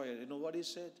destroyer, what he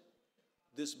said?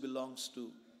 This belongs to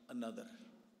another.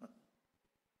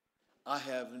 I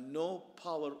have no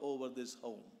power over this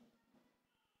home.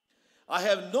 I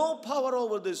have no power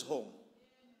over this home.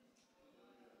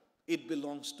 It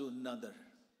belongs to another.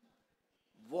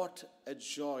 What a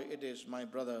joy it is, my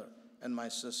brother and my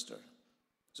sister.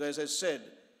 So as I said,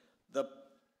 the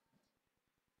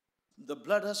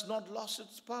blood has not lost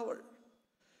its power.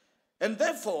 And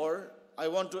therefore, I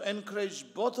want to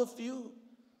encourage both of you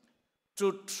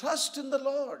to trust in the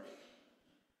Lord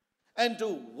and to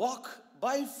walk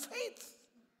by faith.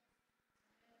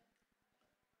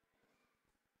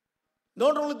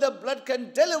 Not only the blood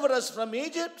can deliver us from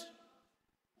Egypt,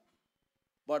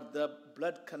 but the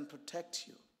blood can protect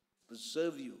you,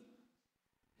 preserve you,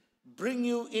 bring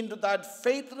you into that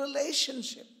faith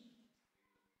relationship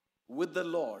with the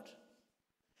Lord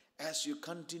as you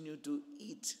continue to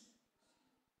eat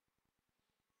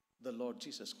the Lord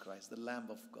Jesus Christ, the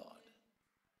Lamb of God.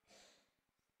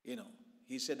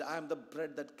 He said, I am the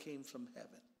bread that came from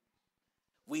heaven.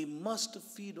 We must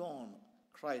feed on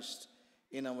Christ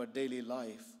in our daily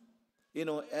life.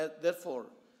 Therefore,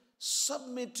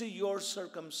 submit to your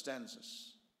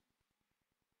circumstances.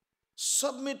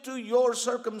 Submit to your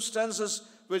circumstances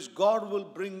which God will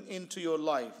bring into your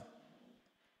life.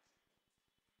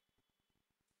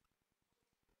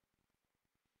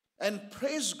 And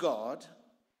praise God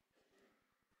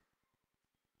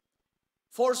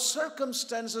for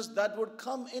circumstances that would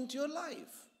come into your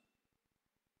life.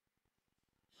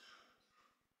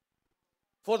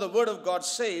 For the Word of God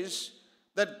says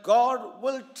that God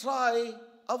will try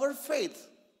our faith.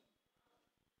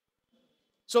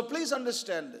 So please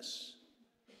understand this.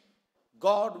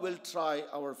 God will try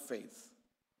our faith.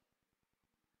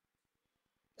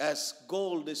 As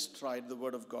gold is tried, the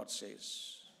Word of God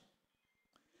says.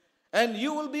 And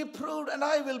you will be proved and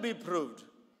I will be proved.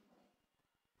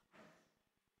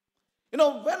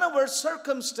 When our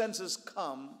circumstances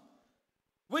come,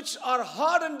 which are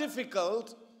hard and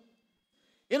difficult,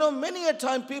 many a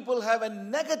time people have a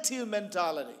negative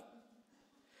mentality.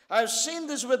 I've seen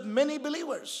this with many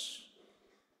believers.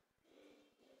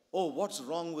 Oh, what's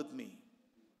wrong with me?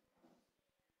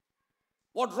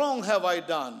 What wrong have I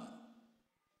done?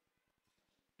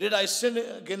 Did I sin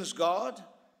against God?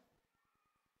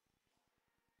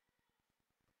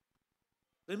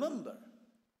 Remember,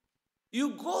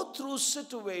 you go through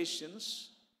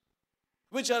situations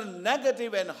which are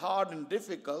negative and hard and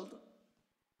difficult.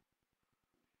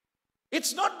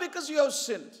 It's not because you have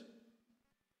sinned,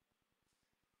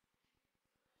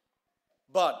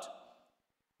 but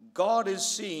God is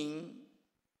seeing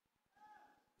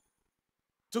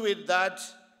to it that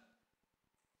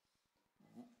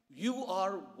you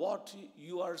are what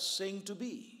you are saying to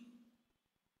be.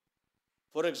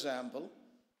 For example,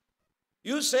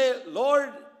 you say, Lord,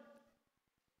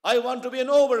 I want to be an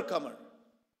overcomer.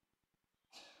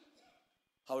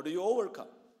 How do you overcome?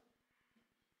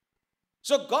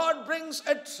 So God brings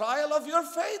a trial of your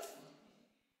faith.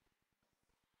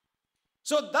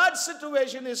 So that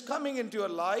situation is coming into your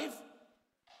life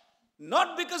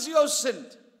not because you have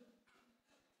sinned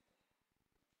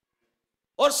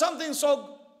or something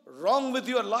so wrong with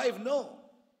your life. No.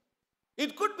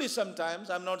 It could be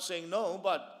sometimes. I'm not saying no,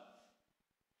 but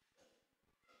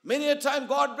many a time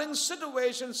God brings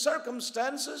situations,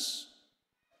 circumstances,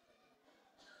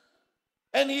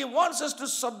 and He wants us to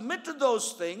submit to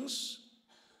those things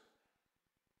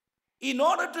in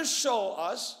order to show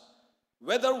us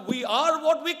whether we are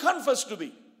what we confess to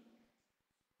be.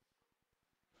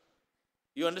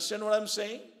 You understand what I'm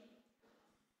saying?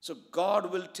 So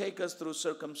God will take us through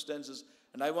circumstances,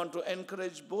 and I want to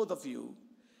encourage both of you.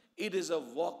 It is a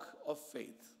walk of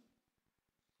faith.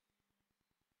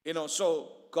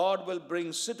 So God will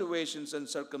bring situations and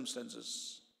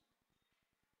circumstances.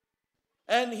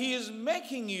 And He is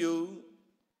making you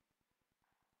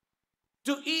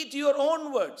to eat your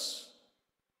own words.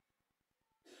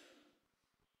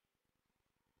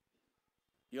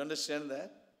 You understand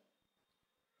that?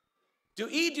 To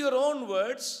eat your own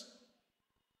words,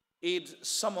 eat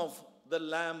some of the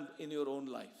lamb in your own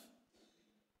life.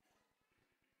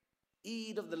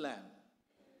 Eat of the lamb.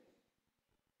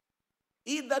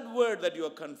 Eat that word that you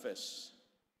confess.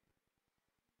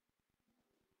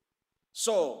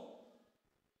 So,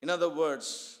 in other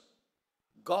words,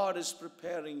 God is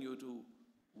preparing you to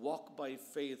walk by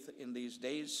faith in these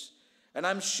days. And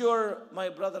I'm sure, my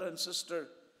brother and sister,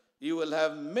 you will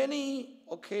have many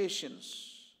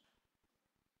occasions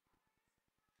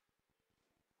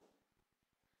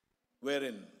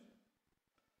wherein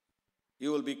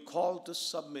you will be called to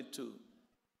submit to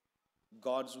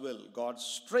God's will, God's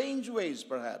strange ways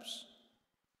perhaps.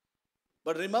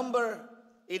 But remember,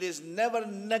 it is never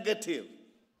negative.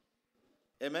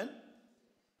 Amen?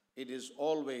 It is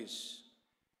always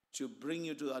to bring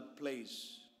you to that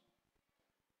place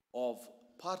of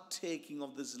partaking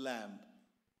of this lamb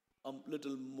a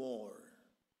little more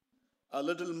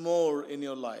in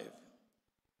your life.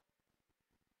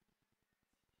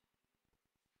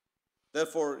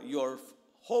 Therefore, your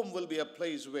home will be a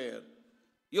place where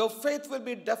your faith will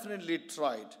be definitely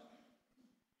tried.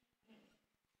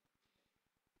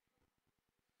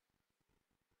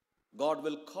 God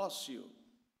will cause you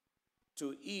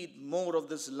to eat more of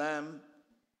this lamb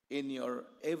in your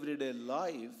everyday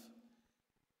life.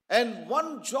 And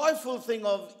one joyful thing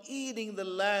of eating the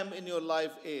lamb in your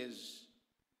life is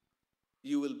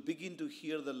you will begin to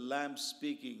hear the lamb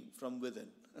speaking from within.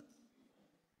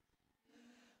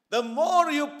 The more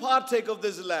you partake of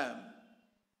this lamb,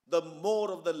 the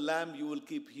more of the lamb you will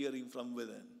keep hearing from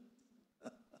within.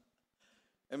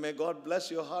 And may God bless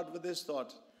your heart with this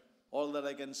thought. All that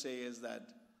I can say is that,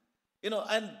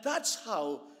 and that's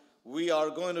how we are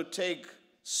going to take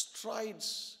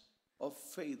strides of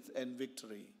faith and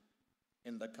victory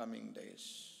in the coming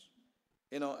days.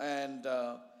 And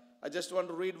I just want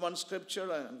to read one scripture.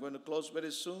 I'm going to close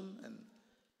very soon.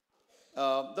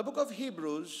 And the book of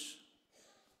Hebrews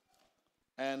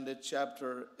and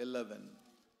chapter 11.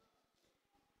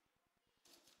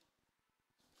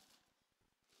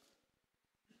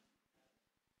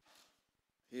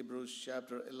 Hebrews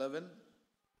chapter 11.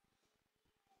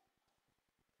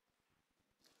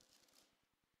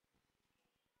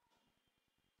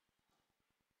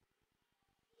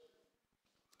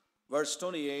 Verse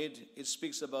 28, it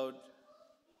speaks about,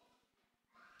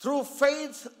 through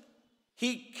faith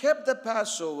he kept the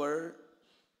Passover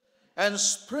and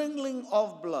sprinkling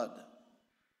of blood,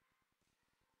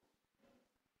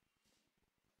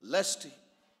 lest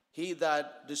he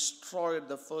that destroyed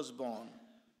the firstborn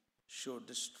should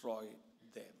destroy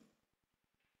them.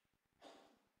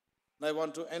 And I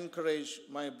want to encourage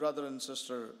my brother and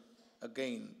sister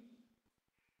again.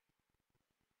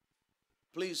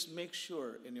 Please make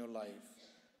sure in your life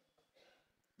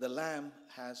the lamb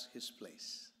has his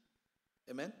place.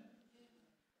 Amen?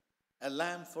 A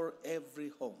lamb for every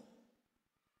home.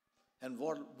 And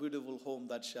what beautiful home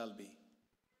that shall be,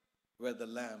 where the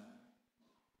lamb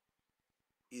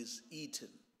is eaten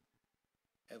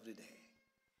every day.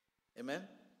 Amen?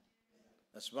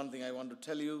 That's one thing I want to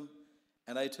tell you,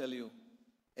 and I tell you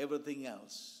everything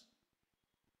else.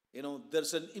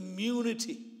 There's an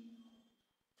immunity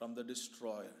from the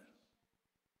destroyer.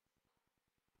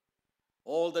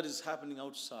 All that is happening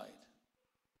outside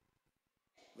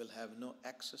will have no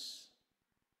access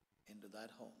into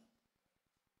that home.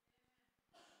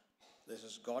 This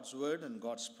is God's word and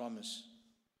God's promise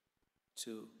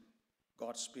to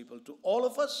God's people, to all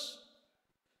of us.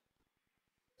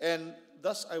 And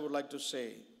thus I would like to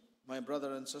say, my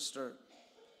brother and sister,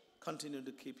 continue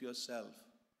to keep yourself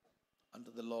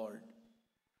unto the Lord.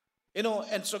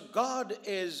 And so God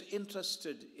is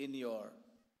interested in your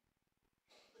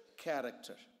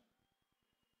character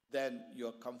than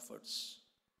your comforts.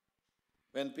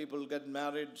 When people get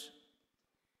married,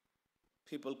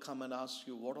 people come and ask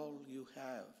you, what all you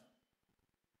have?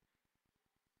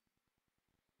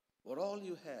 What all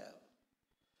you have?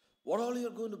 What all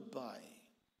you're going to buy?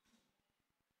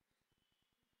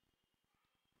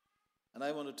 And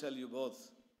I want to tell you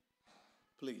both,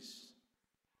 please,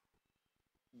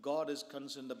 God is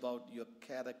concerned about your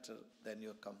character than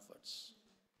your comforts.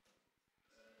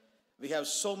 We have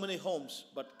so many homes,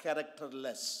 but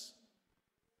characterless.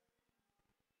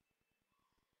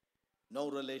 No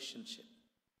relationship.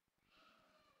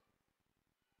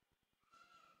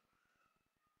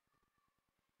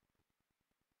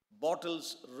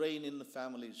 Bottles reign in the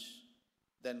families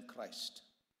than Christ.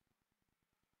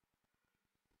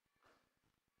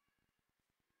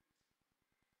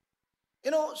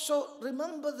 So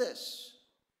remember this.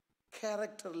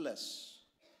 Characterless,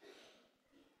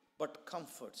 but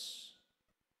comforts.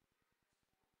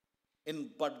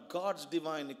 But God's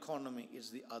divine economy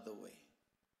is the other way.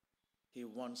 He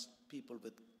wants people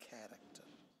with character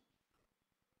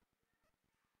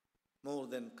more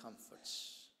than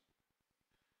comforts.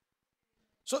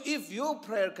 So if your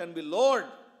prayer can be, Lord,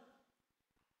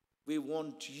 we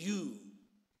want you,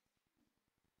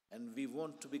 and we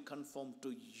want to be conformed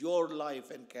to your life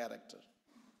and character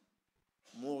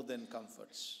more than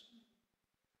comforts,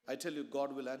 I tell you,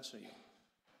 God will answer you.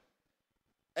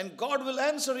 And God will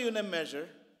answer you in a measure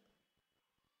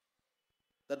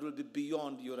that will be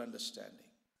beyond your understanding.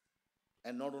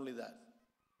 And not only that,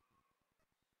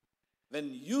 when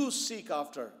you seek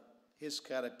after His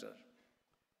character,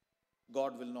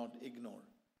 God will not ignore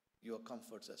your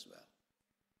comforts as well.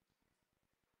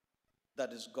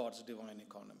 That is God's divine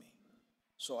economy.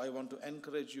 So I want to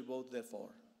encourage you both, therefore.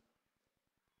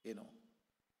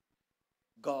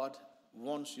 God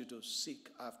wants you to seek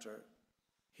after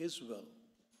His will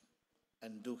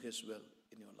and do His will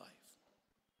in your life.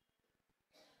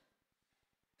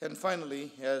 And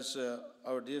finally, as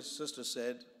our dear sister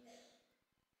said,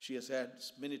 she has had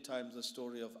many times the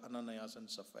story of Ananias and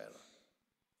Sapphira.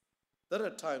 There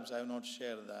are times I have not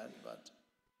shared that, but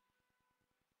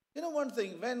one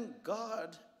thing, when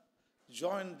God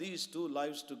joined these two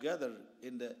lives together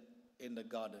in the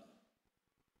garden.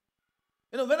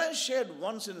 When I shared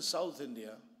once in South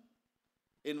India,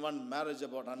 in one marriage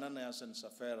about Ananias and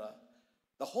Sapphira,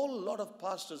 the whole lot of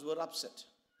pastors were upset.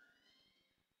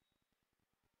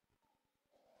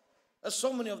 There's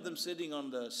so many of them sitting on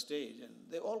the stage, and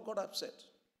they all got upset.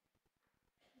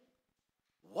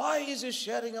 Why is he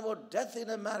sharing about death in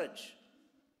a marriage?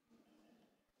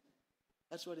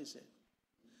 That's what he said.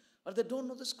 But they don't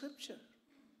know the scripture.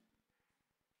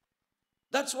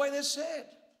 That's why they said.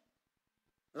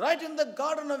 Right in the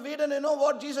Garden of Eden, you know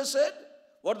what Jesus said?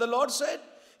 What the Lord said?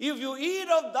 If you eat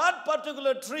of that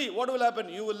particular tree, what will happen?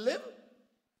 You will live.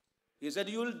 He said,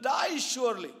 you will die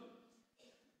surely.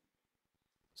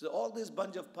 So all this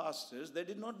bunch of pastors, they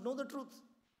did not know the truth.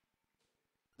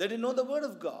 They didn't know the word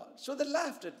of God. So they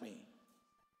laughed at me.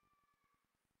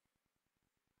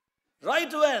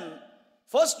 Right when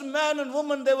first man and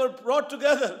woman, they were brought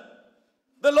together,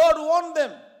 the Lord warned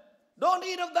them, don't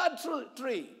eat of that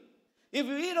tree. If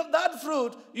you eat of that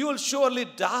fruit, you will surely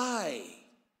die.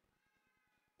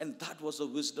 And that was the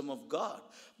wisdom of God.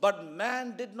 But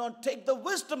man did not take the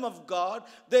wisdom of God.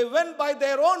 They went by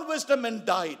their own wisdom and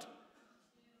died.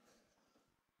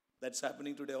 That's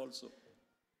happening today also.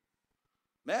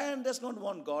 Man does not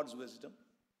want God's wisdom.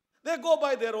 They go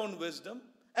by their own wisdom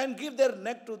and give their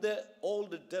neck to the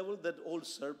old devil, that old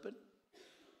serpent.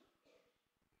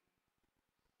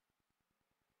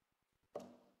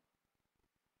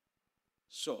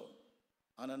 So,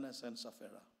 Ananias and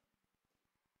Sapphira,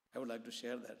 I would like to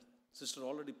share that. Sister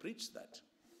already preached that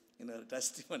in her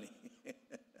testimony.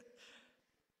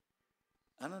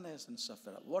 Ananias and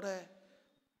Sapphira, what a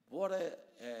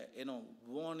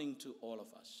warning to all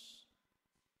of us.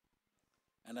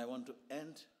 And I want to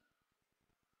end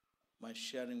my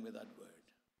sharing with that word.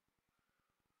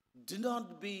 Do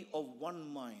not be of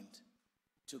one mind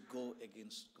to go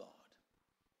against God.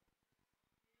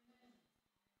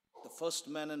 The first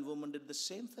man and woman did the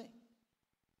same thing.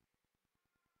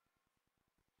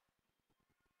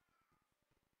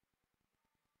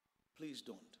 Please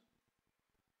don't.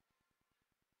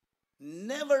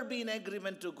 Never be in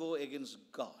agreement to go against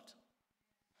God.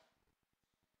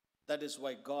 That is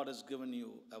why God has given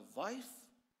you a wife,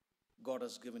 God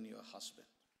has given you a husband.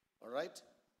 All right?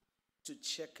 To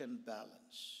check and balance.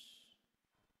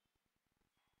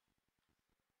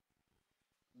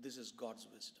 This is God's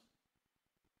wisdom.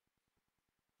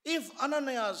 If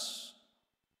Ananias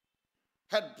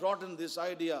had brought in this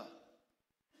idea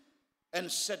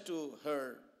and said to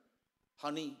her,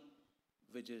 honey,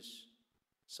 which is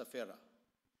Sapphira.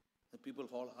 The people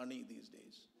call honey these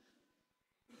days.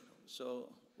 So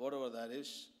whatever that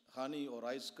is, honey or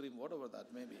ice cream, whatever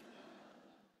that may be.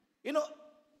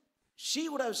 She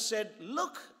would have said,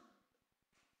 look,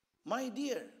 my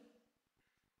dear,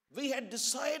 we had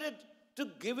decided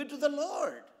to give it to the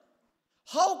Lord.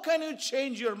 How can you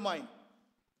change your mind?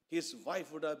 His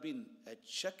wife would have been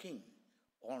checking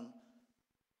on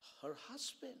her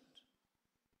husband.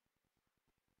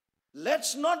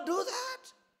 Let's not do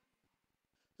that.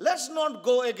 Let's not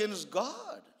go against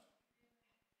God.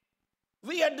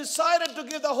 We had decided to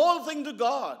give the whole thing to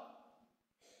God.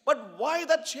 But why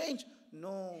that change?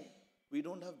 No, we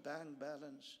don't have bank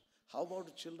balance. How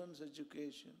about children's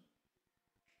education?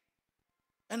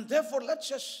 And therefore,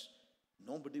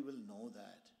 nobody will know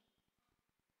that.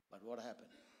 But what happened?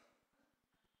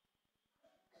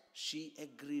 She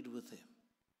agreed with him.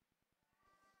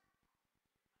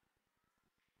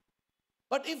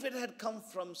 But if it had come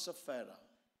from Sapphira,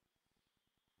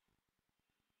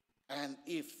 and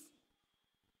if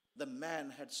the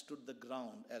man had stood the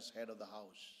ground as head of the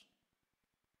house,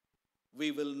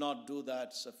 we will not do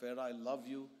that, Sapphira. I love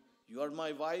you. You are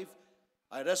my wife.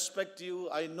 I respect you.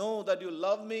 I know that you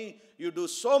love me. You do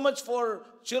so much for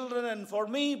children and for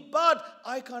me, but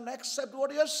I can't accept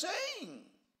what you're saying.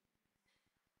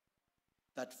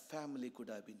 That family could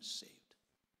have been saved.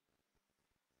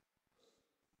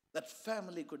 That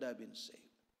family could have been saved.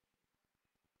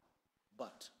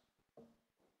 But,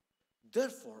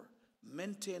 therefore,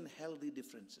 maintain healthy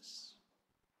differences.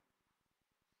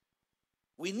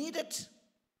 We need it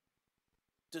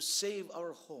to save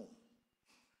our home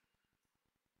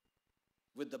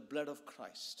with the blood of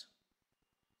Christ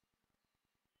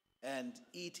and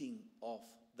eating of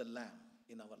the lamb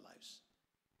in our lives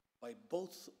by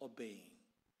both obeying.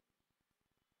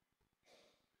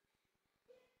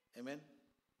 Amen?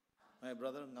 My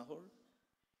brother Nahor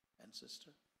and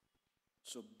sister.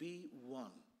 So be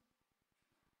one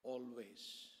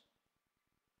always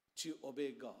to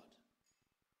obey God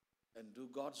and do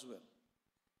God's will.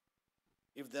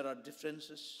 If there are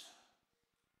differences,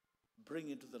 bring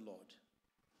it to the Lord,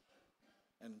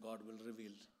 and God will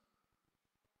reveal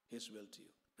His will to you.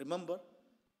 Remember,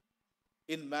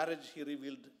 in marriage, He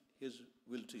revealed His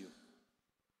will to you.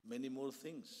 Many more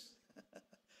things.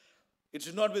 It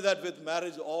should not be that with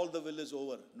marriage all the will is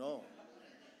over. No.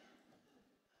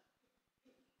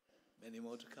 Many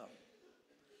more to come.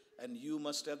 And you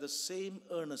must have the same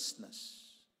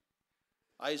earnestness.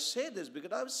 I say this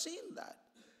because I've seen that.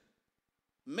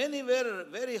 Many were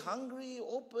very hungry,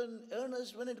 open,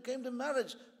 earnest when it came to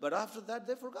marriage. But after that,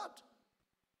 they forgot.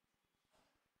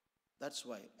 That's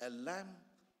why a lamb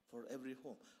for every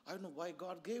home. I don't know why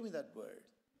God gave me that word.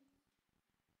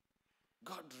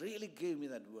 God really gave me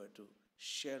that word to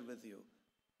share with you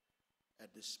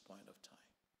at this point of time.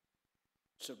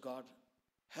 So God,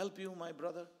 help you, my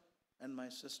brother and my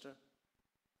sister,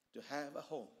 to have a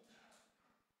home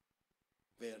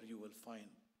where you will find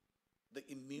the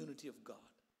immunity of God,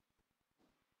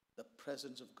 the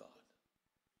presence of God.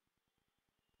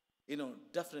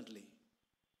 Definitely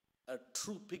a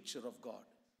true picture of God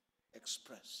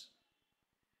expressed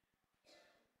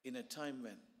in a time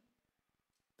when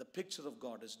the picture of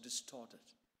God is distorted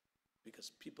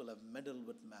because people have meddled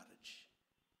with marriage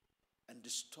and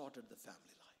distorted the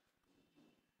family life.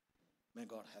 May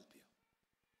God help you.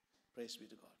 Praise be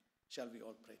to God. Shall we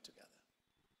all pray together?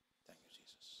 Thank you, Jesus.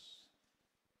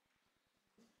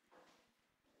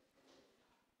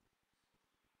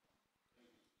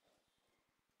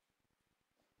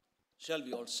 Shall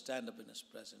we all stand up in His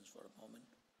presence for a moment?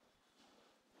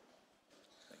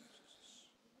 Thank you, Jesus.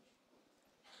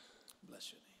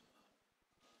 Bless your name.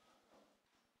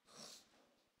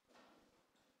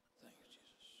 Thank you,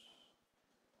 Jesus.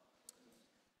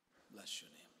 Bless your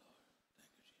name, Lord.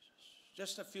 Thank you, Jesus.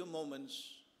 Just a few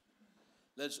moments.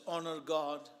 Let's honor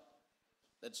God.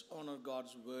 Let's honor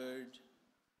God's word.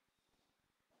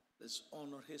 Let's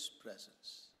honor His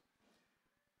presence.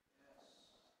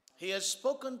 He has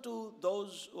spoken to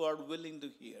those who are willing to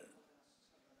hear.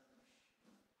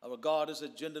 Our God is a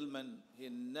gentleman. He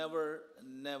never,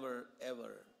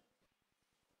 ever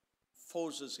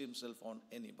forces Himself on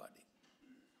anybody.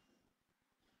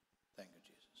 Thank you,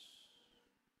 Jesus.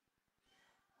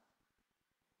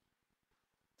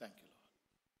 Thank you,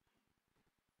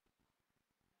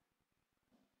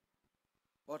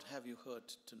 Lord. What have you heard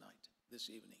tonight, this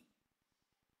evening?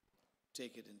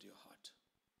 Take it into your heart.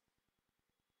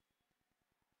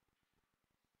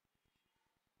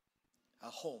 A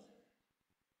home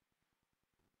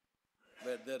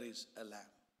where there is a lamb.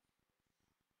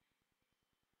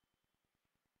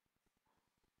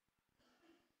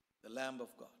 The Lamb of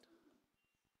God.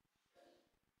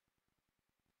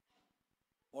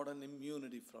 What an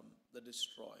immunity from the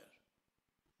destroyer.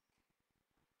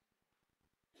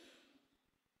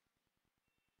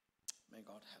 May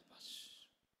God help us.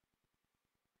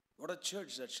 What a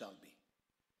church that shall be,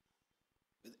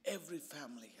 with every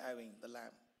family having the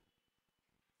Lamb.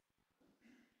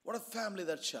 What a family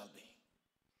that shall be.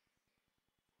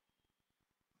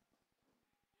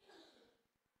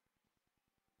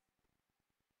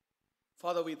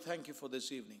 Father, we thank you for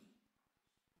this evening.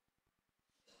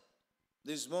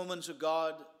 These moments of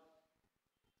God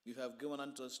you have given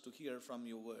unto us to hear from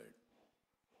your word.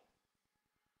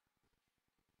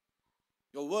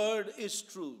 Your word is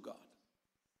true, God.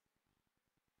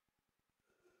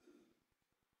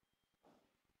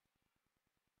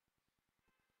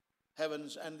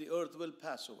 Heavens and the earth will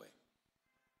pass away,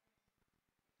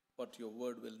 but your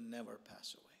word will never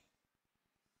pass away.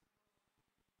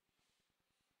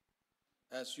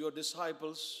 As your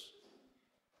disciples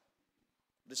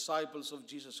of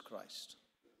Jesus Christ,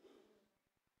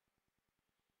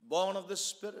 born of the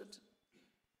Spirit,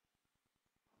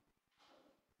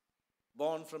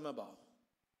 born from above,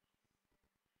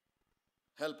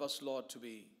 help us, Lord, to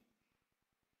be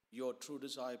your true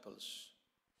disciples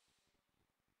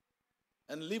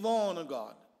and live on, O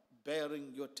God,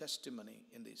 bearing your testimony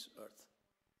in this earth.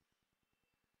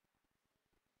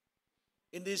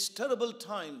 In these terrible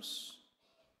times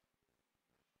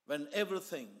when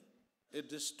everything is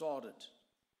distorted,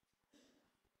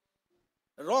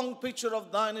 a wrong picture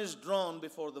of thine is drawn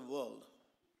before the world.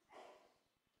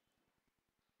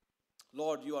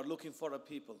 Lord, you are looking for a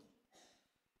people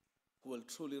who will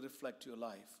truly reflect your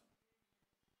life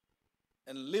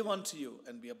and live unto you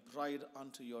and be a bride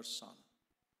unto your Son.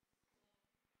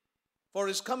 For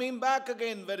he is coming back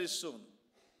again very soon,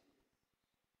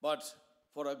 but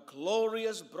for a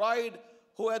glorious bride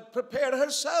who had prepared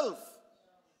herself,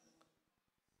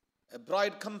 a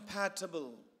bride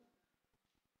compatible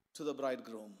to the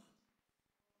bridegroom.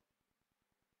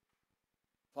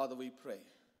 Father, we pray,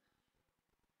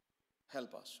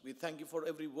 help us. We thank you for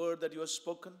every word that you have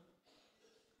spoken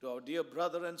to our dear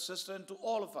brother and sister and to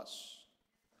all of us.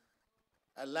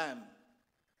 A lamb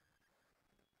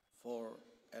for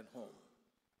an home.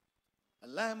 A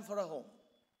lamb for a home.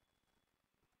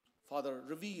 Father,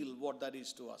 reveal what that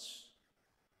is to us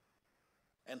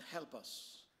and help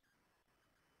us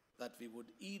that we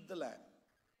would eat the lamb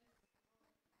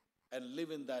and live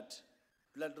in that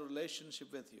blood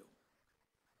relationship with you.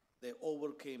 They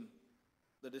overcame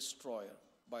the destroyer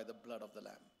by the blood of the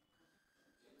lamb.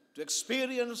 To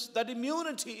experience that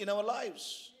immunity in our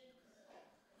lives.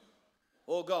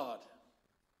 Oh God,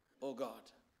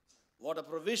 what a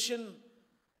provision,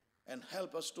 and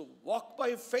help us to walk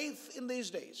by faith in these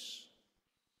days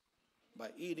by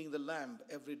eating the lamb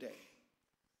every day.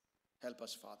 Help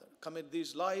us, Father. Commit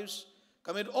these lives,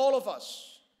 commit all of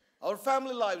us, our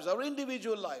family lives, our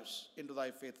individual lives into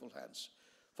thy faithful hands.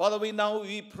 Father,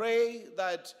 we pray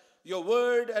that your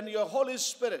word and your Holy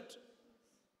Spirit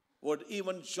would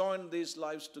even join these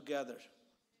lives together.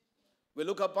 We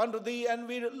look up unto thee and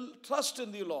we trust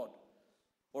in thee, Lord,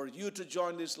 for you to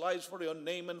join these lives for your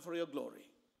name and for your glory.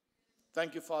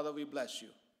 Thank you, Father. We bless you.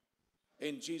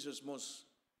 In Jesus' most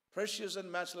precious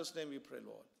and matchless name we pray,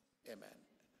 Lord. Amen.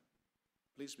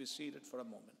 Please be seated for a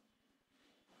moment.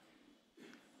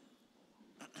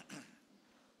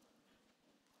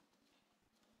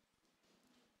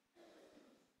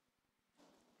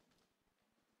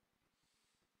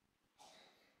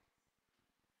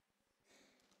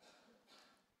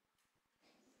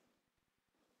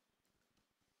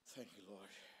 Thank you, Lord.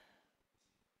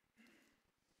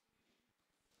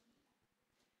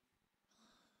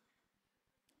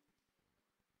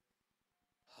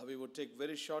 We would take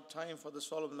very short time for the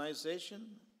solemnization.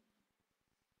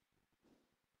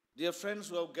 Dear friends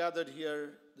who have gathered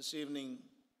here this evening,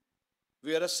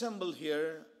 we are assembled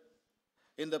here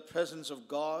in the presence of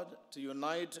God to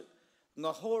unite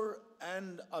Nahor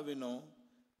and Avino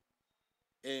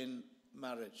in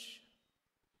marriage.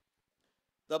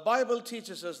 The Bible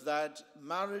teaches us that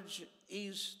marriage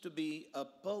is to be a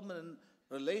permanent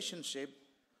relationship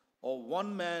of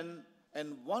one man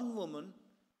and one woman,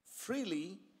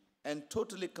 freely and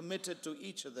totally committed to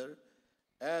each other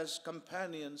as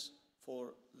companions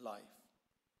for life.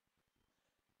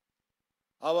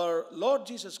 Our Lord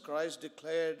Jesus Christ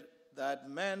declared that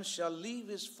man shall leave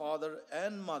his father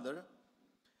and mother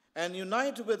and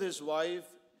unite with his wife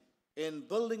in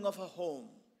building of a home.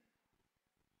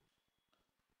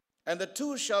 And the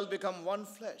two shall become one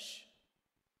flesh.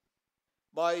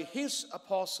 By his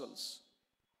apostles,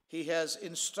 he has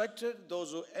instructed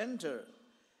those who enter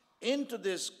into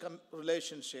this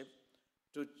relationship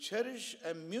to cherish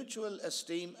a mutual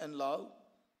esteem and love,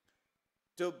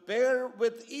 to bear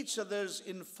with each other's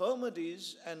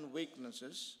infirmities and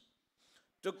weaknesses,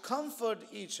 to comfort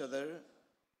each other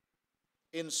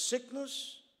in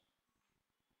sickness,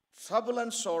 trouble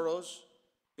and sorrows,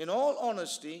 in all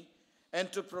honesty,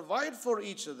 and to provide for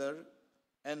each other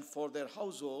and for their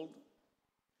household,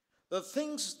 the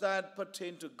things that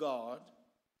pertain to God,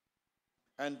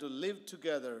 and to live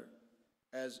together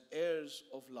as heirs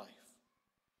of life.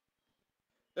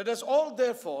 Let us all,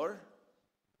 therefore,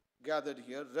 gathered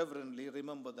here reverently,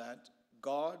 remember that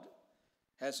God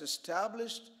has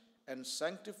established and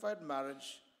sanctified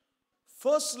marriage,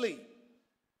 firstly,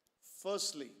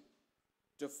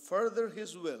 to further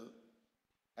His will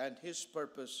and His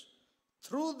purpose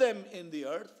through them in the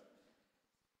earth,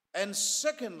 and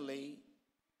secondly,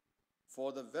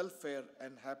 for the welfare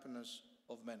and happiness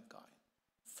of mankind.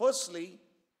 Firstly,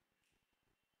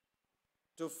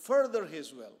 to further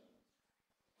His will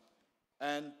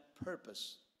and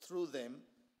purpose through them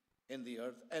in the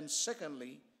earth, and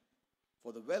secondly,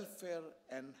 for the welfare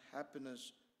and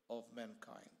happiness of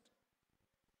mankind.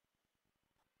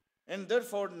 And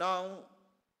therefore now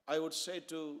I would say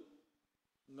to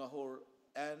Nahor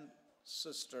and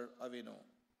Sister Avino,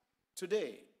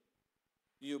 today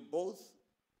you both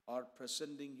are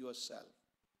presenting yourself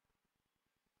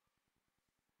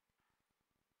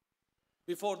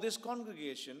before this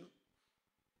congregation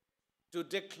to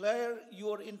declare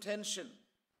your intention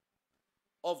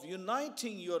of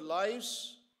uniting your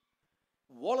lives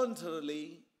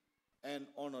voluntarily and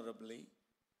honorably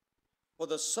for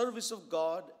the service of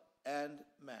God and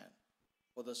man.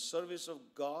 For the service of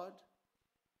God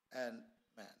and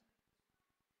man.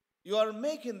 You are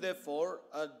making, therefore,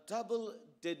 a double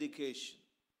dedication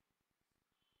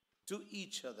to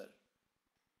each other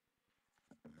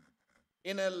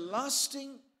in a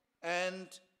lasting and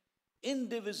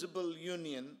indivisible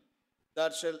union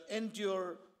that shall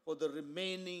endure for the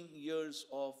remaining years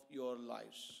of your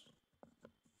lives.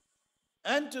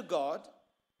 And to God,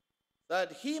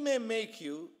 that He may make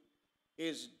you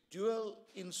His dual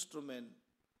instrument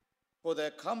for the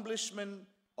accomplishment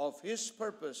of His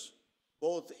purpose,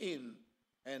 both in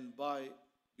and by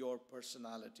your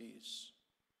personalities.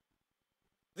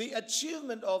 The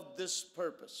achievement of this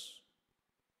purpose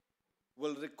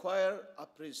will require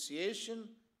appreciation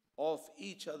of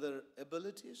each other's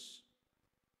abilities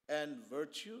and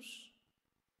virtues,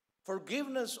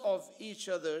 forgiveness of each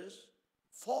other's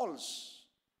faults,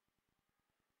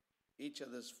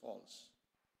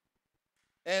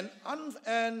 and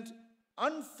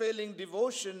unfailing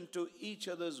devotion to each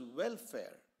other's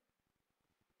welfare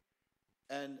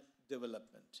and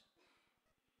development.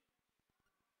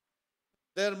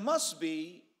 There must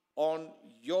be on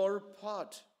your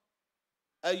part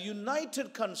a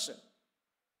united consent.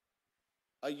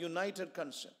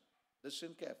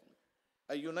 Listen carefully.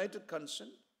 A united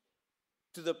consent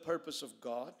to the purpose of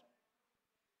God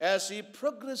as He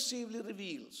progressively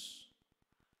reveals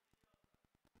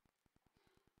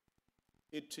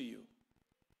it to you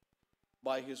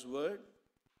by His Word,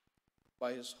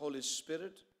 by His Holy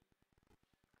Spirit,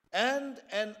 and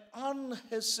an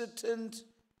unhesitant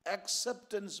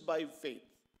acceptance by faith.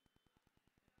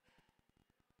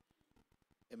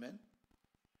 Amen?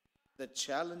 The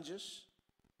challenges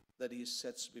that He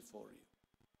sets before you.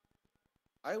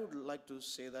 I would like to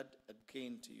say that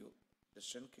again to you.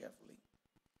 Listen carefully.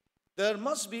 There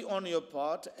must be on your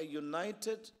part a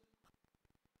united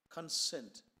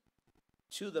consent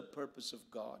to the purpose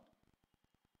of God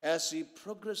as He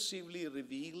progressively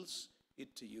reveals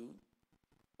it to you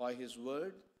by His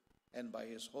Word and by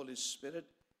His Holy Spirit,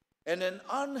 and an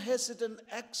unhesitant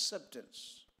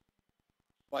acceptance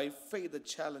by faith the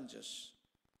challenges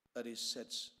that He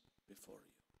sets before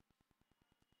you.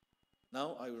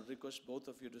 Now I will request both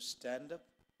of you to stand up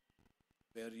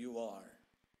where you are.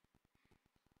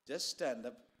 Just stand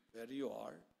up where you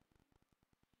are.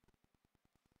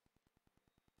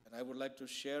 And I would like to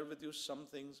share with you some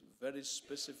things very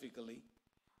specifically.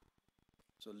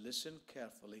 So listen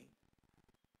carefully,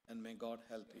 and may God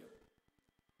help you.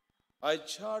 I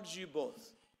charge you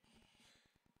both,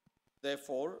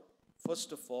 therefore,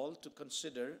 first of all, to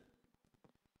consider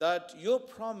that your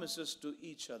promises to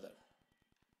each other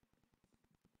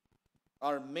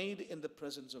are made in the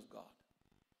presence of God,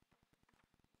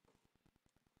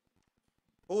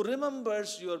 who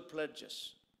remembers your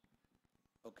pledges.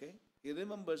 Okay? He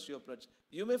remembers your pledges.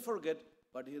 You may forget,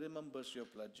 but He remembers your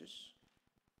pledges.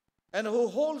 And who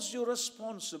holds you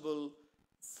responsible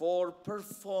for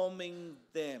performing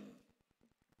them.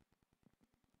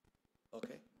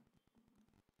 Okay?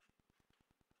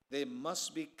 They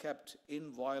must be kept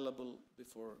inviolable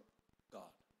before God.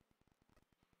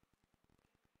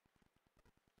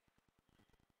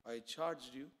 I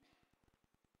charged you,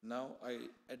 now I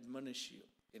admonish you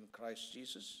in Christ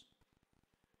Jesus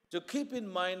to keep in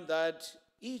mind that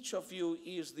each of you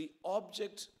is the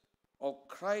object of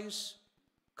Christ's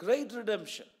great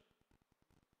redemption.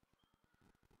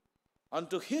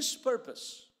 unto his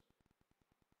purpose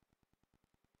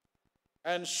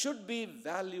and should be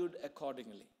valued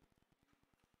accordingly.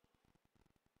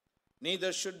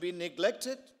 Neither should be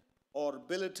neglected or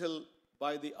belittled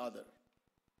by the other.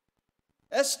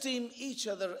 Esteem each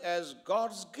other as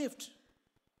God's gift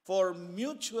for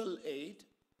mutual aid,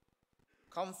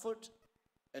 comfort,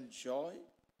 and joy,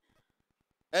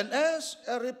 and as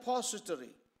a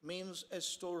repository, means a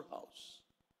storehouse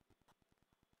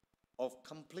of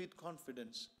complete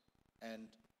confidence and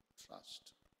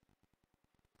trust.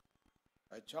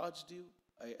 I charged you,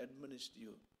 I admonished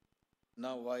you,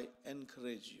 now I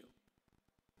encourage you.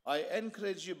 I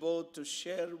encourage you both to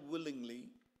share willingly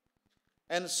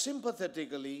and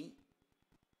sympathetically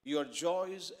your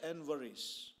joys and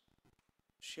worries.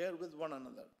 Share with one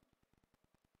another.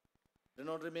 Do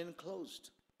not remain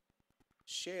closed.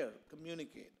 Share,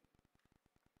 communicate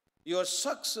your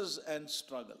success and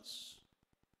struggles.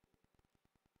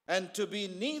 And to be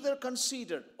neither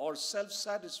conceited or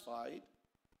self-satisfied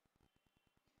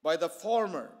by the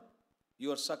former,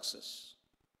 your success,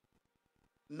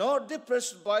 nor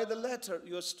depressed by the latter,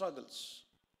 your struggles.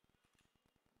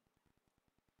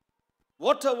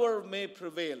 Whatever may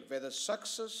prevail, whether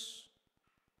success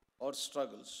or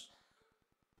struggles,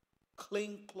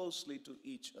 cling closely to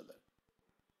each other,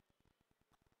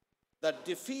 that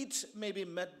defeat may be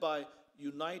met by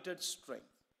united strength,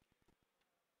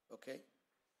 okay,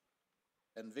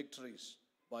 and victories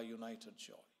by united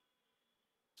joy.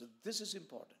 So this is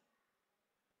important,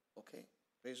 okay?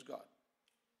 Praise God.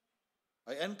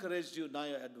 I encourage you, now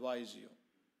I advise you.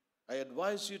 I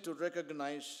advise you to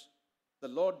recognize the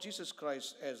Lord Jesus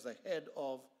Christ as the head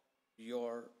of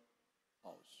your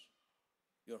house,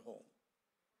 your home,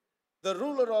 the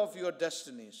ruler of your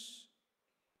destinies,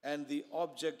 and the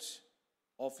object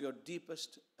of your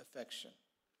deepest affection.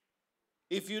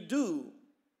 If you do,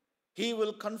 he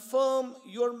will confirm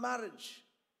your marriage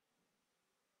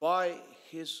by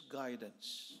his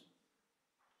guidance.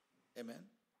 Amen.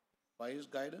 By his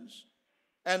guidance,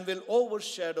 and will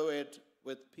overshadow it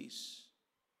with peace.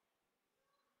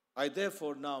 I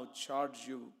therefore now charge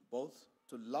you both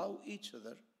to love each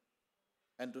other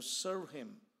and to serve him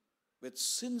with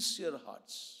sincere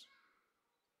hearts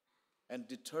and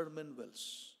determined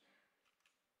wills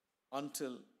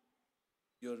until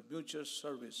your mutual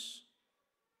service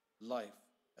life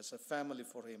as a family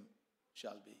for him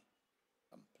shall be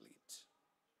complete.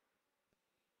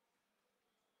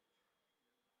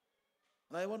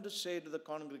 And I want to say to the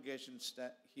congregation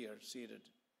here seated,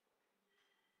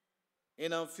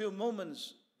 in a few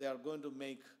moments they are going to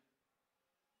make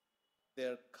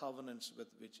their covenants with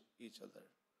each other.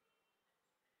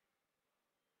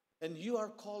 And you are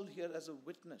called here as a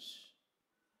witness.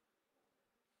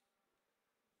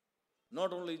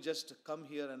 Not only just to come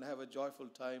here and have a joyful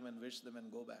time and wish them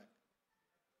and go back,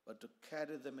 but to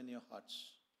carry them in your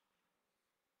hearts.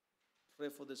 Pray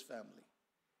for this family.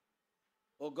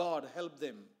 Oh God, help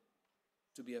them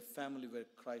to be a family where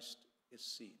Christ is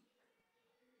seen.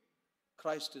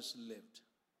 Christ is lived.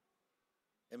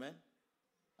 Amen.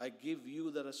 I give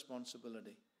you the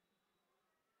responsibility.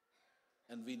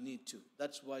 And we need to.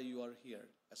 That's why you are here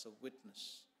as a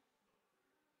witness.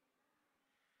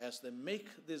 As they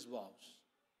make these vows,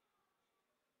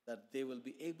 that they will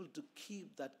be able to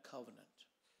keep that covenant.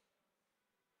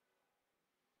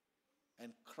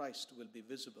 And Christ will be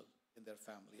visible in their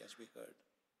family, as we heard.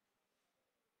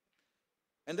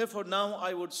 And therefore now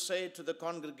I would say to the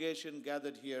congregation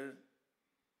gathered here,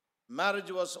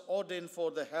 marriage was ordained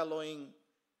for the hallowing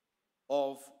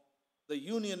of the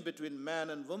union between man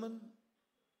and woman,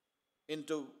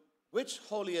 into which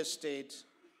holy estate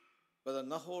Brother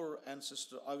Nahor and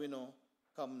Sister Avino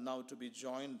come now to be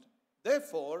joined.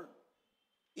 Therefore,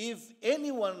 if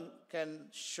anyone can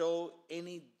show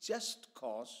any just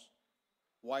cause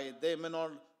why they may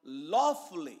not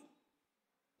lawfully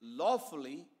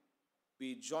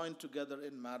be joined together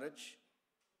in marriage,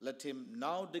 let him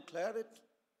now declare it,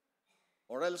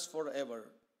 or else forever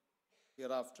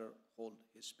hereafter hold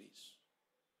his peace.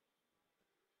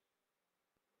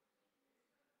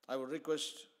 I would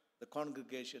request the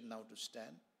congregation now to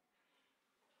stand,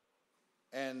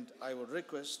 and I would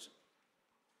request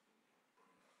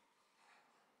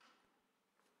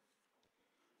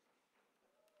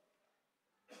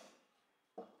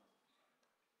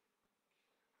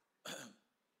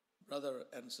brother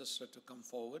and sister to come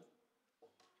forward.